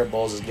where Garrett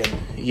Bowles is getting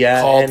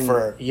called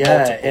for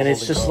and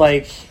it's just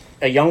like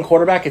a young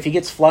quarterback. If he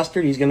gets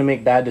flustered, he's going to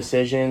make bad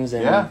decisions,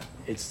 and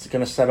it's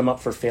going to set him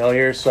up for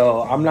failure.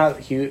 So I'm not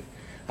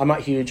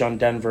huge on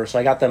Denver, so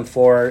I got them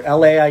 4.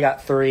 LA, I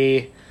got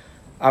 3.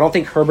 I don't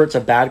think Herbert's a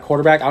bad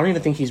quarterback. I don't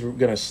even think he's going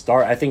to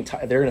start. I think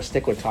they're going to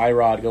stick with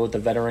Tyrod, go with the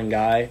veteran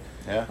guy.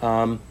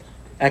 Yeah.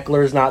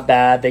 Eckler's not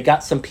bad. They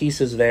got some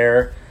pieces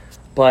there,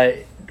 but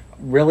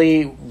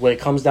really what it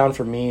comes down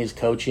for me is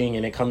coaching,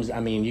 and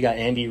you got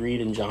Andy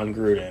Reid and John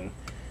Gruden.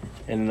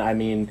 And I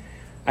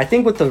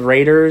think with the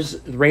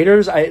Raiders,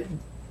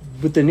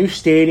 with the new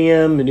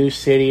stadium, the new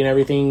city and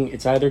everything,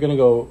 it's either going to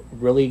go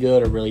really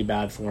good or really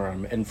bad for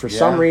them. And for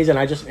some reason,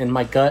 in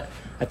my gut,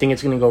 I think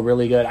it's going to go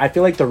really good. I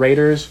feel like the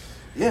Raiders...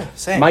 Yeah,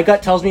 same. My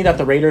gut tells me that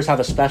the Raiders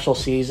have a special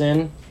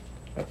season,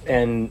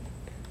 and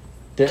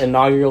the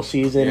inaugural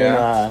season in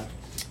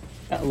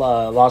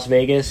Las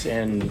Vegas,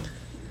 and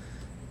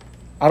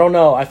I don't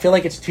know. I feel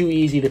like it's too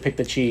easy to pick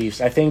the Chiefs.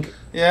 I think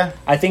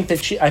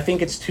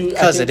it's too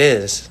because it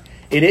is.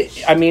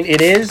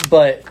 It is,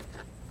 but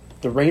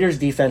the Raiders'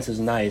 defense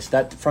is nice.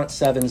 That front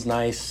seven's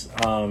nice.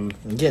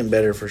 Getting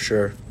better for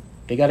sure.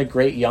 They got a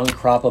great young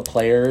crop of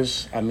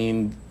players. I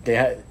mean, they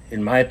had,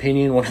 in my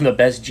opinion, one of the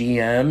best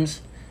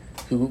GMs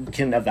who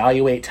can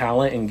evaluate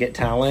talent and get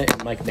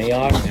talent, Mike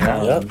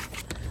Mayock.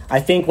 I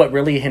think what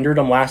really hindered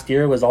them last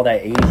year was all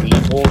that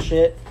AD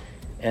bullshit.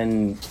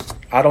 And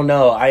I don't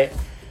know. I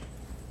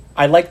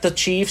like the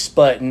Chiefs,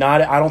 but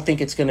I don't think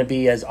it's going to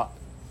be as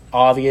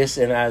obvious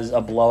and as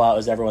a blowout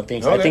as everyone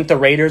thinks. Okay. I think the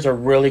Raiders are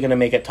really going to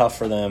make it tough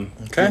for them.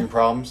 Okay.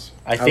 Problems.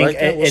 I think,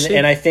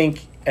 I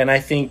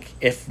think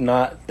if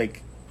not,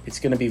 it's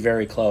going to be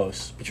very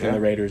close between the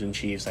Raiders and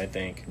Chiefs. I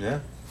think. Yeah.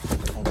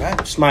 Okay.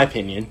 Just my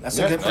opinion. That's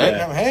a good point.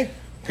 Hey.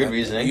 Good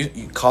reasoning.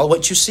 You call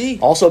what you see.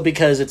 Also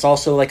because it's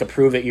also like a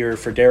prove-it year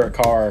for Derek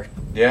Carr.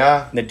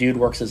 Yeah. The dude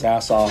works his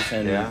ass off,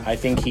 and I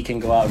think he can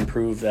go out and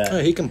prove that.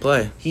 Yeah, he can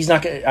play. He's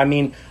not going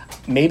to...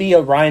 maybe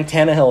a Ryan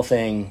Tannehill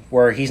thing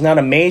where he's not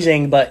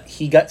amazing, but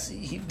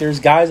there's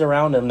guys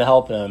around him to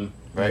help him.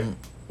 Right.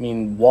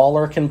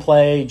 Waller can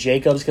play.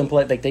 Jacobs can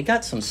play. They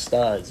got some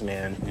studs,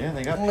 man. Yeah,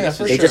 they got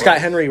pieces. They just got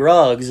Henry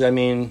Ruggs.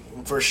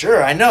 For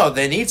sure. I know.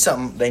 They need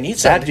something.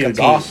 That dude's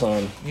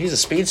awesome. He's a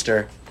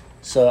speedster.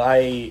 So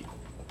I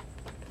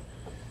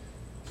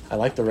I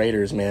like the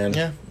Raiders, man.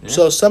 Yeah.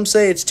 So some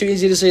say it's too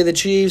easy to say the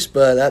Chiefs,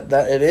 but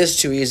that it is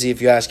too easy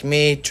if you ask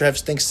me. Trev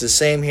thinks the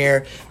same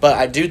here, but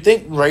I do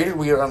think Raiders.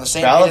 We are on the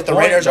same page that the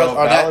Raiders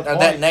are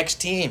that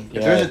next team.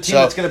 If there's a team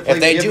that's going to play, if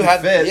they do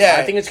have, fit,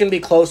 I think it's going to be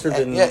closer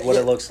than what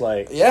it looks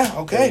like. Yeah.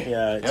 Okay.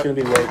 Yeah, it's going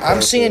to be way closer.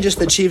 I'm seeing just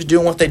the Chiefs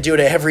doing what they do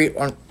to every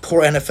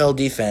poor NFL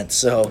defense.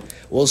 So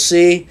we'll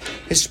see.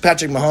 This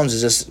Patrick Mahomes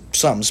is just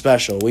something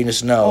special. We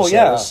just know.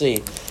 We'll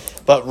see.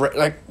 But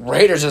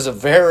Raiders is a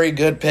very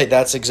good pick.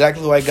 That's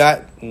exactly who I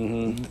got.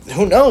 Mm-hmm.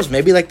 Who knows?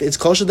 Maybe it's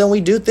closer than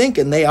we do think,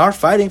 and they are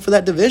fighting for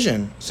that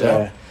division.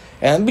 So,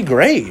 and it'd be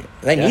great.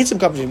 They need some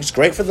competition. It's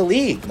great for the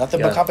league.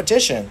 Nothing but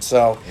competition.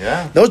 So,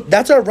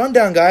 that's our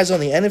rundown, guys, on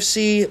the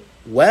NFC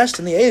West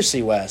and the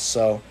AFC West.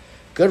 So,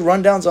 good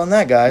rundowns on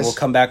that, guys. We'll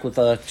come back with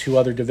 2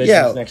 other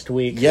divisions next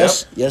week.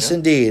 Yes,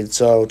 indeed.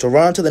 So, to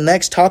run on to the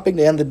next topic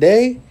to end the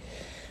day,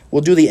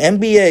 we'll do the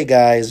NBA,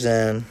 guys,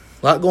 and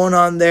a lot going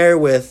on there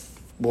with.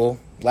 Well,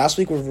 last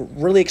week we were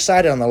really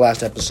excited on the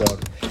last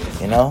episode.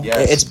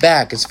 It's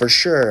back. It's for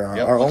sure.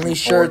 Our only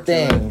sure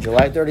thing,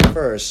 July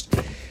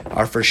 31st,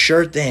 our for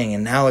sure thing.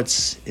 And now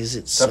is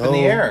it up in the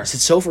air? Is it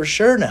so for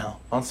sure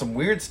now? On some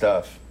weird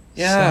stuff.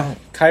 Yeah.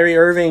 Kyrie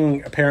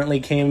Irving apparently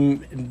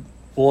came,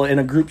 in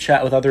a group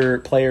chat with other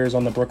players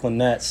on the Brooklyn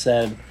Nets,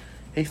 said,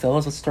 "Hey,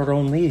 fellas, let's start our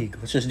own league.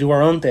 Let's just do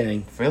our own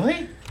thing."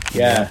 Really?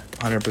 Yeah.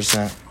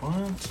 100%.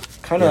 What?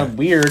 Kind of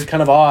weird,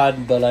 kind of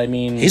odd, but I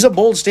mean... He's a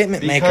bold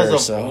statement maker.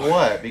 Because of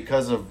what?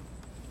 Because of...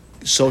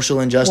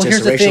 social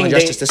injustice, racial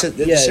injustice.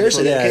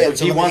 Seriously,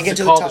 he wants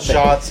to call the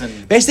shots.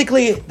 And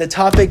basically, the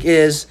topic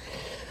is...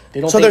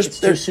 They don't think it's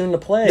too soon to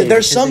play.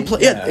 There's some...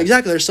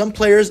 exactly. There's some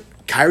players,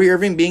 Kyrie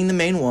Irving being the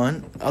main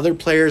one. Other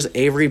players,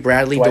 Avery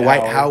Bradley,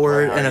 Dwight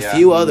Howard, and a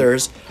few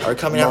others are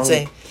coming out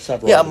saying...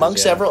 among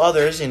several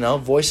others,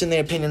 voicing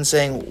their opinion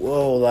saying,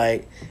 whoa,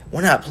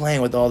 we're not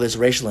playing with all this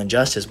racial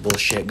injustice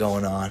bullshit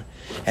going on.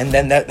 And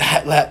then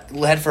that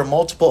led for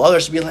multiple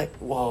others to be like,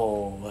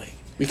 whoa,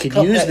 we could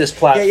use this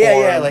platform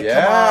come on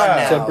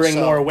now. To bring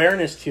more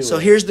awareness to it. So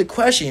here's the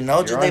question,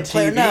 did they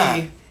play or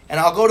not? And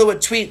I'll go to a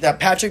tweet that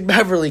Patrick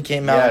Beverly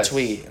came out and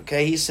tweet.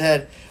 Okay, he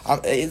said,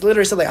 it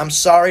literally said, I'm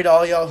sorry to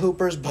all y'all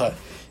hoopers, but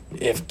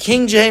if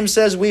King James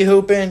says we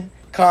hooping,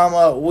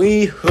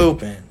 we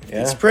hooping.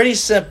 Yeah. It's pretty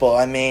simple.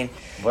 I mean,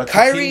 what's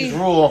Kyrie... the team's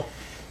rule?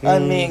 I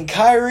mean,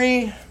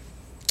 Kyrie,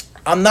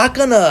 I'm not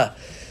going to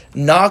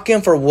knock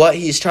him for what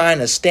he's trying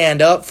to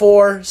stand up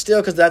for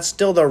still, because that's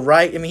still the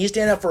right. I mean, he's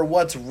standing up for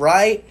what's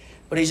right,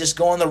 but he's just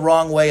going the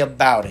wrong way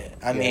about it.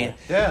 I mean,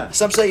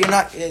 some say you're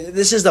not.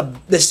 This is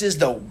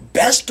the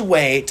best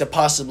way to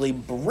possibly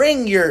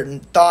bring your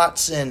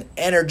thoughts and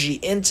energy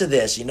into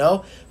this.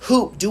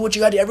 Hoop, do what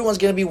you got to do. Everyone's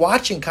going to be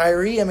watching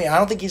Kyrie. I mean, I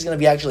don't think he's going to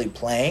be actually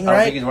playing. I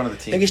don't think he's one of the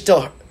teams. I think he's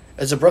still.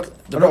 As the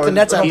Brooklyn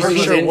Nets, I'm pretty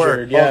sure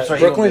were. Yeah,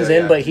 Brooklyn's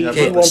in, but he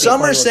won't.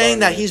 Some are saying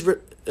that he's.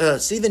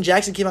 Steven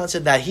Jackson came out and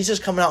said that he's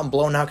just coming out and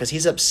blown out because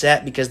he's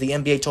upset because the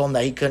NBA told him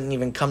that he couldn't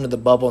even come to the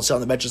bubble and sit on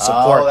the bench and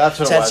support. Oh, that's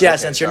what it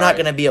was. Since you're not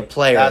going to be a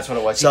player. That's what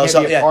it was. He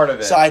can't be a part of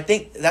it. So I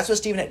think that's what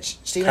Steven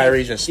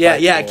Kyrie just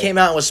spiteful. came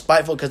out and was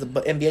spiteful because the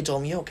NBA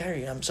told him, "Yo,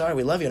 Kyrie, I'm sorry,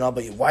 we love you and all,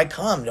 but why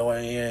come?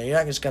 You're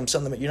not just going to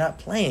something. You're not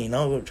playing.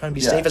 We're trying to be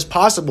safe as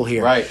possible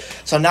here." Right.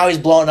 So now he's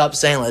blowing up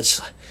saying,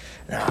 "Let's."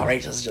 No,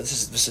 this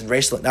is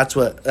racial.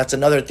 That's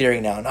another theory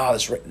now. No,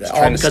 this all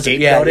because of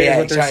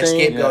trying to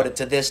scapegoat it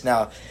to this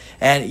now.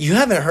 And you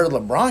haven't heard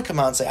LeBron come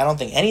out and say, I don't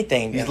think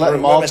anything. He's letting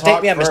them all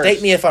talk first.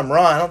 Mistake me if I'm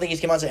wrong. I don't think he's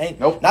come out and said anything.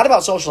 Nope. Not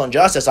about social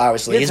injustice,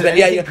 obviously. He's been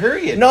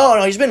period.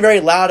 No, he's been very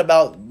loud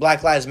about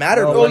Black Lives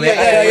Matter. You're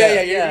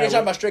talking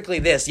about strictly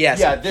this. Yes.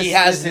 Yeah, he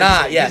has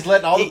not. He's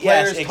letting all the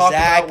players talk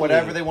about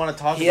whatever they want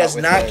to talk about. He has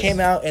not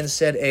came out and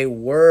said a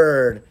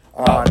word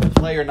on to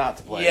play or not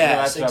to play.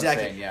 Yes,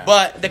 exactly.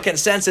 But the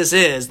consensus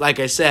is,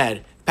 like I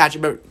said,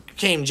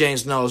 King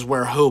James knows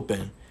we're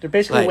hooping. They're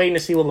basically waiting to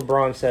see what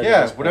LeBron says.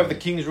 Yeah, whatever the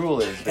King's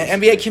rule is.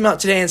 And NBA came out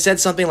today and said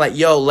something like,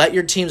 yo, let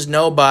your teams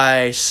know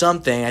by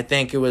something. I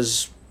think it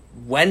was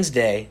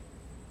Wednesday.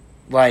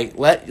 Let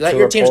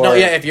your teams know,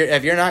 if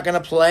you're not going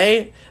to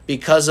play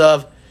because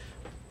of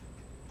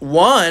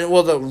one,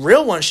 well, the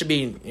real one should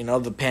be,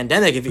 the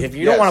pandemic. If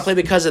you don't want to play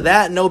because of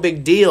that, no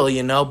big deal,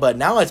 But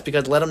now it's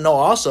because let them know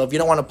also if you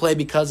don't want to play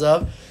because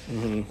of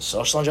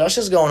social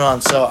injustice going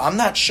on. So I'm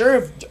not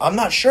sure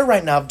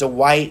right now if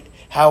Dwight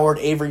Howard,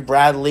 Avery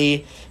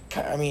Bradley.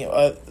 I mean,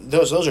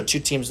 those are two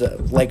teams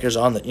that Lakers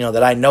on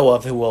that I know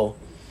of who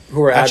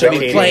are actually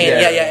be playing.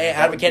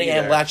 Advocating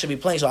and will actually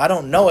be playing. So I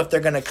don't know if they're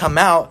going to come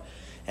out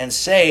and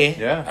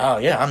say,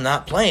 I'm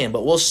not playing.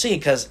 But we'll see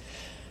because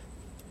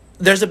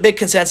there's a big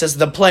consensus.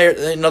 The player,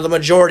 the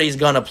majority is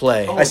going to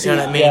play. I see. You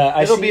know what I mean?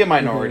 Yeah, it'll be a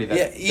minority.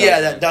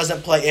 That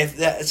doesn't play.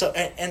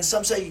 And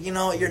some say,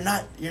 you're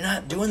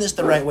not doing this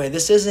the right way.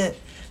 This isn't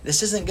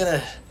going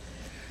to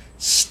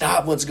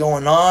stop what's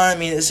going on. I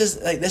mean, this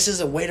is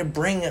a way to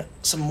bring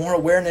some more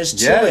awareness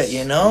to it,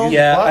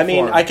 Yeah, I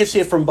mean, I can see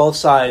it from both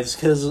sides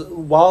because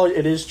while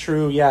it is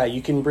true,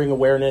 you can bring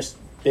awareness.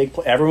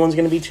 Everyone's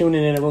going to be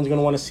tuning in. Everyone's going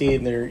to want to see.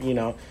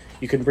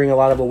 You can bring a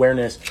lot of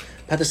awareness.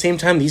 But at the same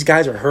time, these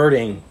guys are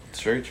hurting.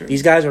 It's very true.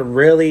 These guys are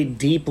really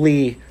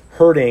deeply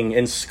hurting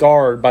and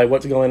scarred by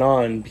what's going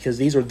on because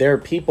these are their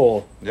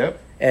people. Yep.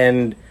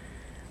 And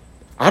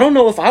I don't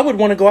know if I would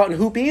want to go out and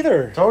hoop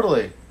either.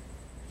 Totally.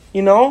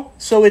 You know?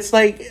 So it's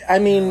like, I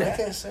mean, Like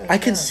I said, I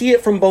can see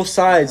it from both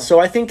sides. So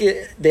I think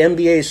the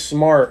NBA is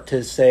smart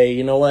to say,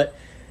 you know what?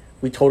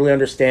 We totally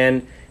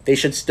understand. They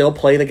should still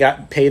pay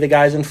the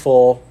guys in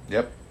full.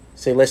 Yep.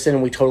 Say,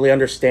 listen, we totally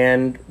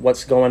understand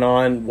what's going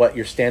on, what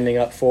you're standing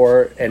up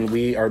for, and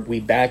we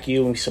back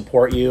you and we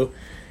support you,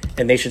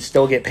 and they should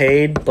still get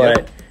paid.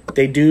 But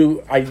I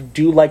do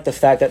like the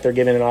fact that they're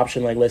giving an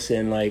option. Like,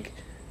 listen, like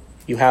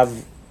you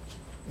have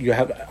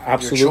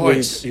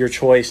absolutely your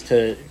choice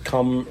to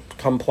come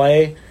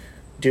play,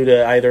 due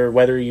to either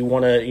whether you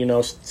want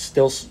to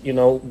still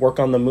work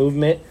on the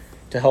movement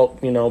to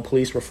help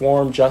police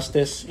reform,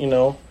 justice,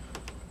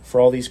 for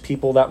all these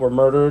people that were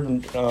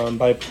murdered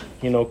by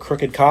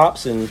crooked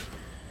cops. And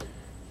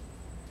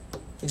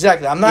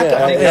exactly. I'm not.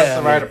 I think yeah, that's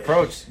the right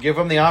approach. Give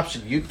them the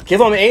option. You give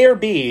them A or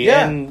B.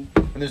 Yeah. And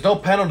there's no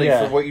penalty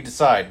for what you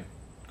decide.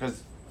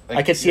 Because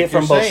I could see it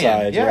from both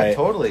sides. Yeah, right?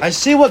 totally. I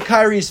see what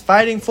Kyrie's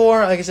fighting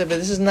for. Like I said, but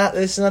this is not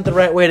the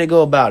right way to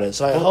go about it.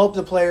 So I hope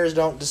the players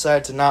don't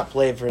decide to not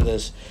play for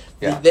this.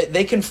 Yeah.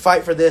 They can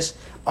fight for this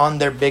on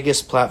their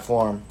biggest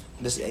platform.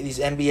 These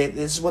NBA.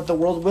 This is what the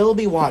world will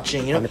be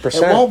watching.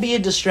 100%. It won't be a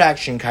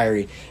distraction,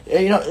 Kyrie.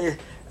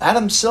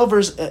 Adam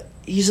Silver's.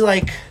 He's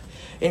like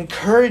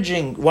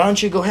encouraging. Why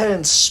don't you go ahead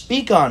and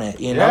speak on it?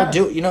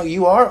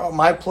 You are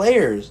my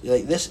players.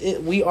 Like this,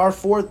 we are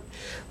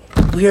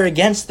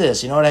against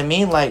this. You know what I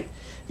mean? Like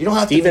you don't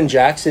have Steven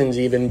Jackson's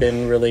even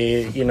been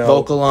really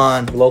vocal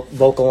on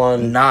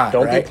not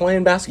don't right? be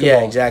playing basketball.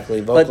 Yeah, exactly.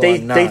 Vocal but they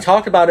on not. they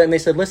talked about it and they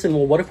said, listen,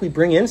 well, what if we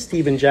bring in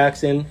Steven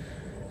Jackson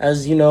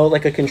as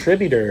like a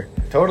contributor?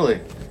 Totally.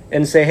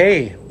 And say,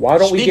 hey, why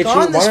don't we Speak get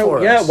you? on this for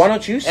us. Yeah, why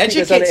don't you speak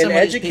us on it and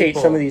educate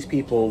people. some of these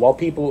people while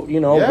people,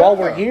 while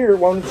we're here?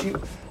 Why don't you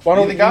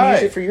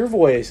use it for your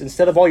voice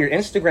instead of all your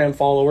Instagram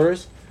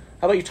followers?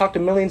 How about you talk to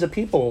millions of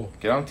people?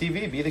 Get on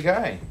TV, be the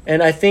guy.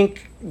 And I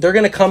think they're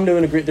going to come to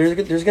an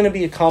agreement. There's going to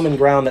be a common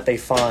ground that they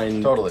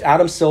find. Totally.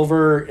 Adam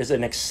Silver is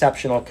an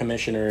exceptional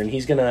commissioner, and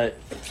he's going to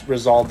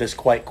resolve this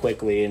quite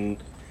quickly. And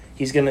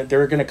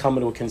they're going to come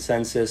into a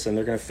consensus, and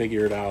they're going to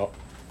figure it out.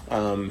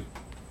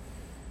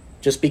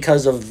 Just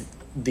because of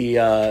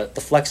the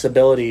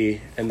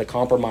flexibility and the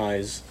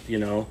compromise,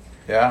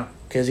 Yeah.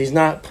 because he's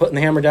not putting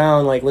the hammer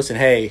down. Like, listen,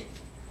 hey,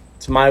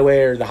 it's my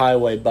way or the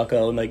highway,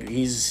 bucko. And like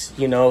he's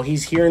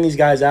hearing these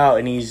guys out,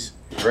 and he's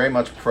Very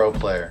much pro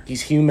player.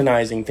 he's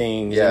humanizing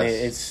things. Yes. And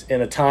it's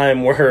in a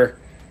time where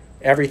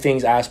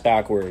everything's ass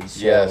backwards.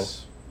 So,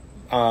 Yes.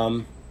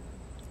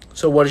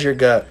 So what is your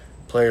gut?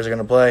 Players are going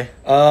to play?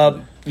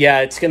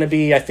 Yeah, it's going to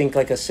be, I think,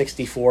 like a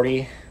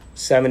 60-40,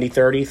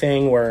 70-30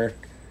 thing where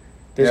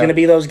there's going to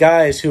be those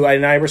guys who,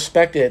 and I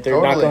respect it,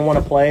 they're not going to want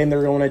to play, and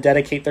they're going to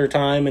dedicate their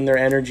time and their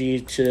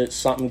energy to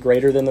something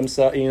greater than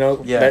themselves.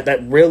 That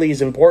really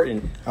is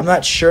important. I'm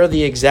not sure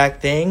the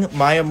exact thing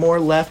Maya Moore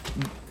left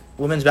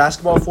women's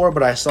basketball for,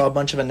 but I saw a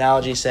bunch of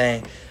analogies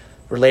saying,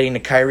 relating to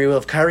Kyrie, well,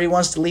 if Kyrie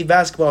wants to leave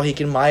basketball, he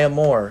can Maya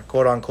Moore,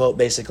 quote unquote,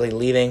 basically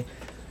leaving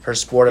her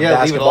sport of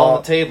basketball leave it all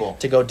on the table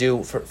to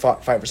go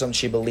fight for something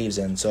she believes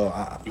in. So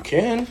You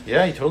can.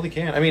 Yeah, you totally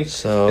can. I mean,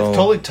 So- it's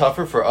totally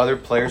tougher for other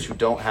players who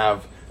don't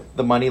have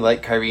the money,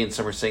 like Kyrie, and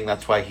some are saying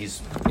that's why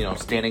he's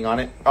standing on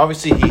it.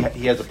 Obviously,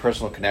 he has a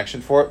personal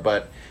connection for it,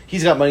 but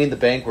he's got money in the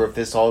bank where if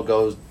this all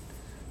goes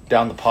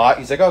down the pot,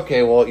 he's like,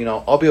 okay, well,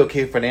 I'll be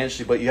okay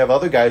financially, but you have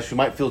other guys who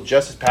might feel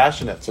just as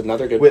passionate That's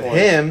another good with point.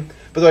 him,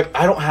 but they're like,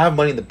 I don't have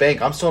money in the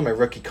bank. I'm still on my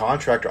rookie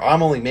contract, or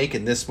I'm only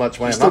making this much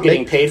money. He's I'm still not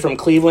getting paid from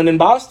Cleveland and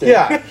Boston.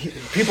 Yeah,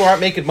 people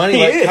aren't making money He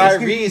like is.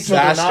 Kyrie, so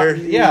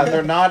Bastard.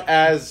 they're not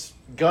as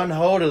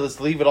gun-ho to just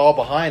leave it all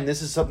behind.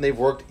 This is something they've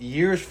worked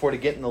years for to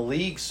get in the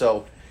league,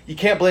 so you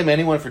can't blame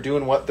anyone for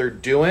doing what they're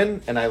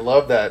doing, and I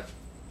love that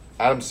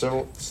Adam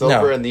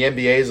Silver and the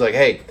NBA is like,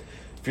 hey,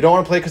 if you don't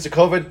want to play because of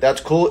COVID, that's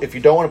cool. If you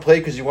don't want to play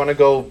because you want to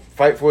go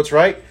fight for what's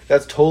right,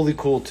 that's totally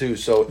cool too.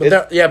 So,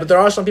 but there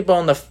are some people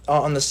on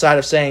the side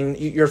of saying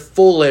you're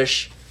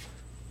foolish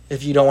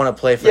if you don't want to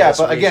play for this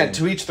but again,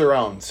 reason. to each their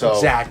own. So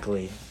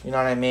Exactly. You know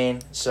what I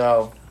mean?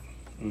 So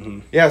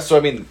yeah. So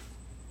I mean,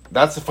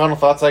 that's the final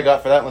thoughts I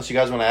got for that. Unless you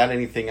guys want to add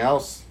anything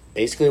else.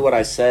 Basically what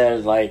I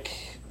said, like,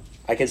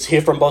 I can see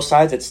it from both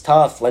sides. It's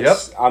tough.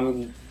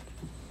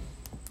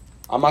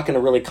 I'm not going to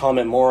really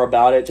comment more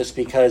about it just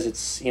because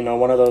it's,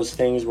 one of those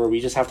things where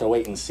we just have to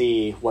wait and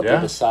see what they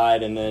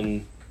decide, and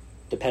then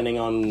depending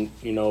on,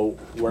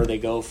 where they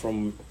go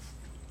from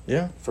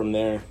there.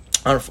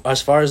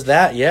 as far as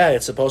that,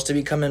 it's supposed to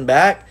be coming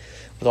back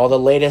with all the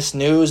latest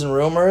news and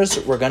rumors.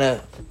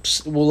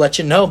 We'll let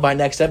you know by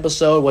next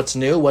episode what's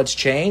new, what's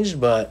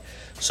changed, but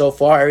so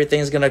far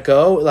everything's going to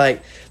go.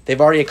 Like, they've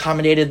already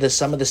accommodated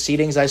some of the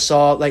seatings I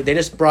saw. Like, they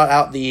just brought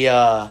out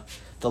the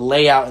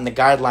layout and the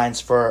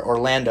guidelines for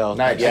Orlando.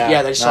 Nice.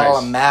 Yeah, they saw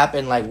Nice. a map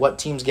and like what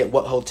teams get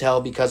what hotel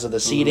because of the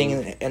seating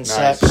and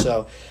Nice. such.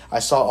 So I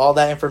saw all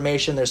that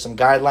information. There's some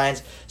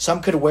guidelines.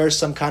 Some could wear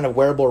some kind of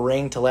wearable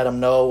ring to let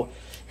them know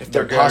if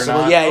they're good or possibly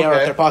not? or if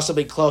Okay. they're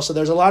possibly close. So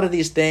there's a lot of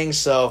these things.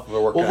 So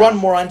We'll work we'll it run out.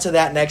 more into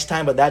that next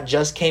time. But that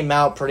just came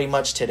out pretty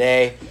much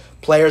today.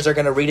 Players are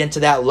going to read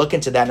into that, look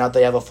into that. Now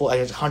they have a full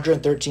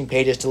 113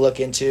 pages to look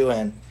into,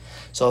 and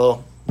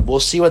so we'll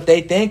see what they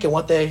think and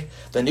what the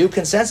new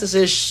consensus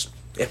is,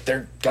 if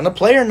they're going to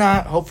play or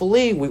not.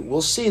 Hopefully,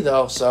 we'll see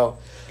though. So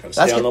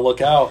Stay on the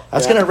lookout.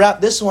 that's Yeah. going to wrap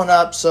this one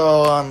up.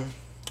 So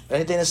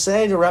anything to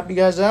say to wrap you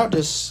guys out?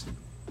 Just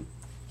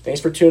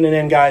Thanks for tuning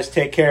in, guys.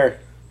 Take care.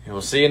 And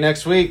we'll see you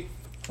next week.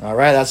 all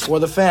right. That's For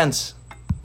the Fans.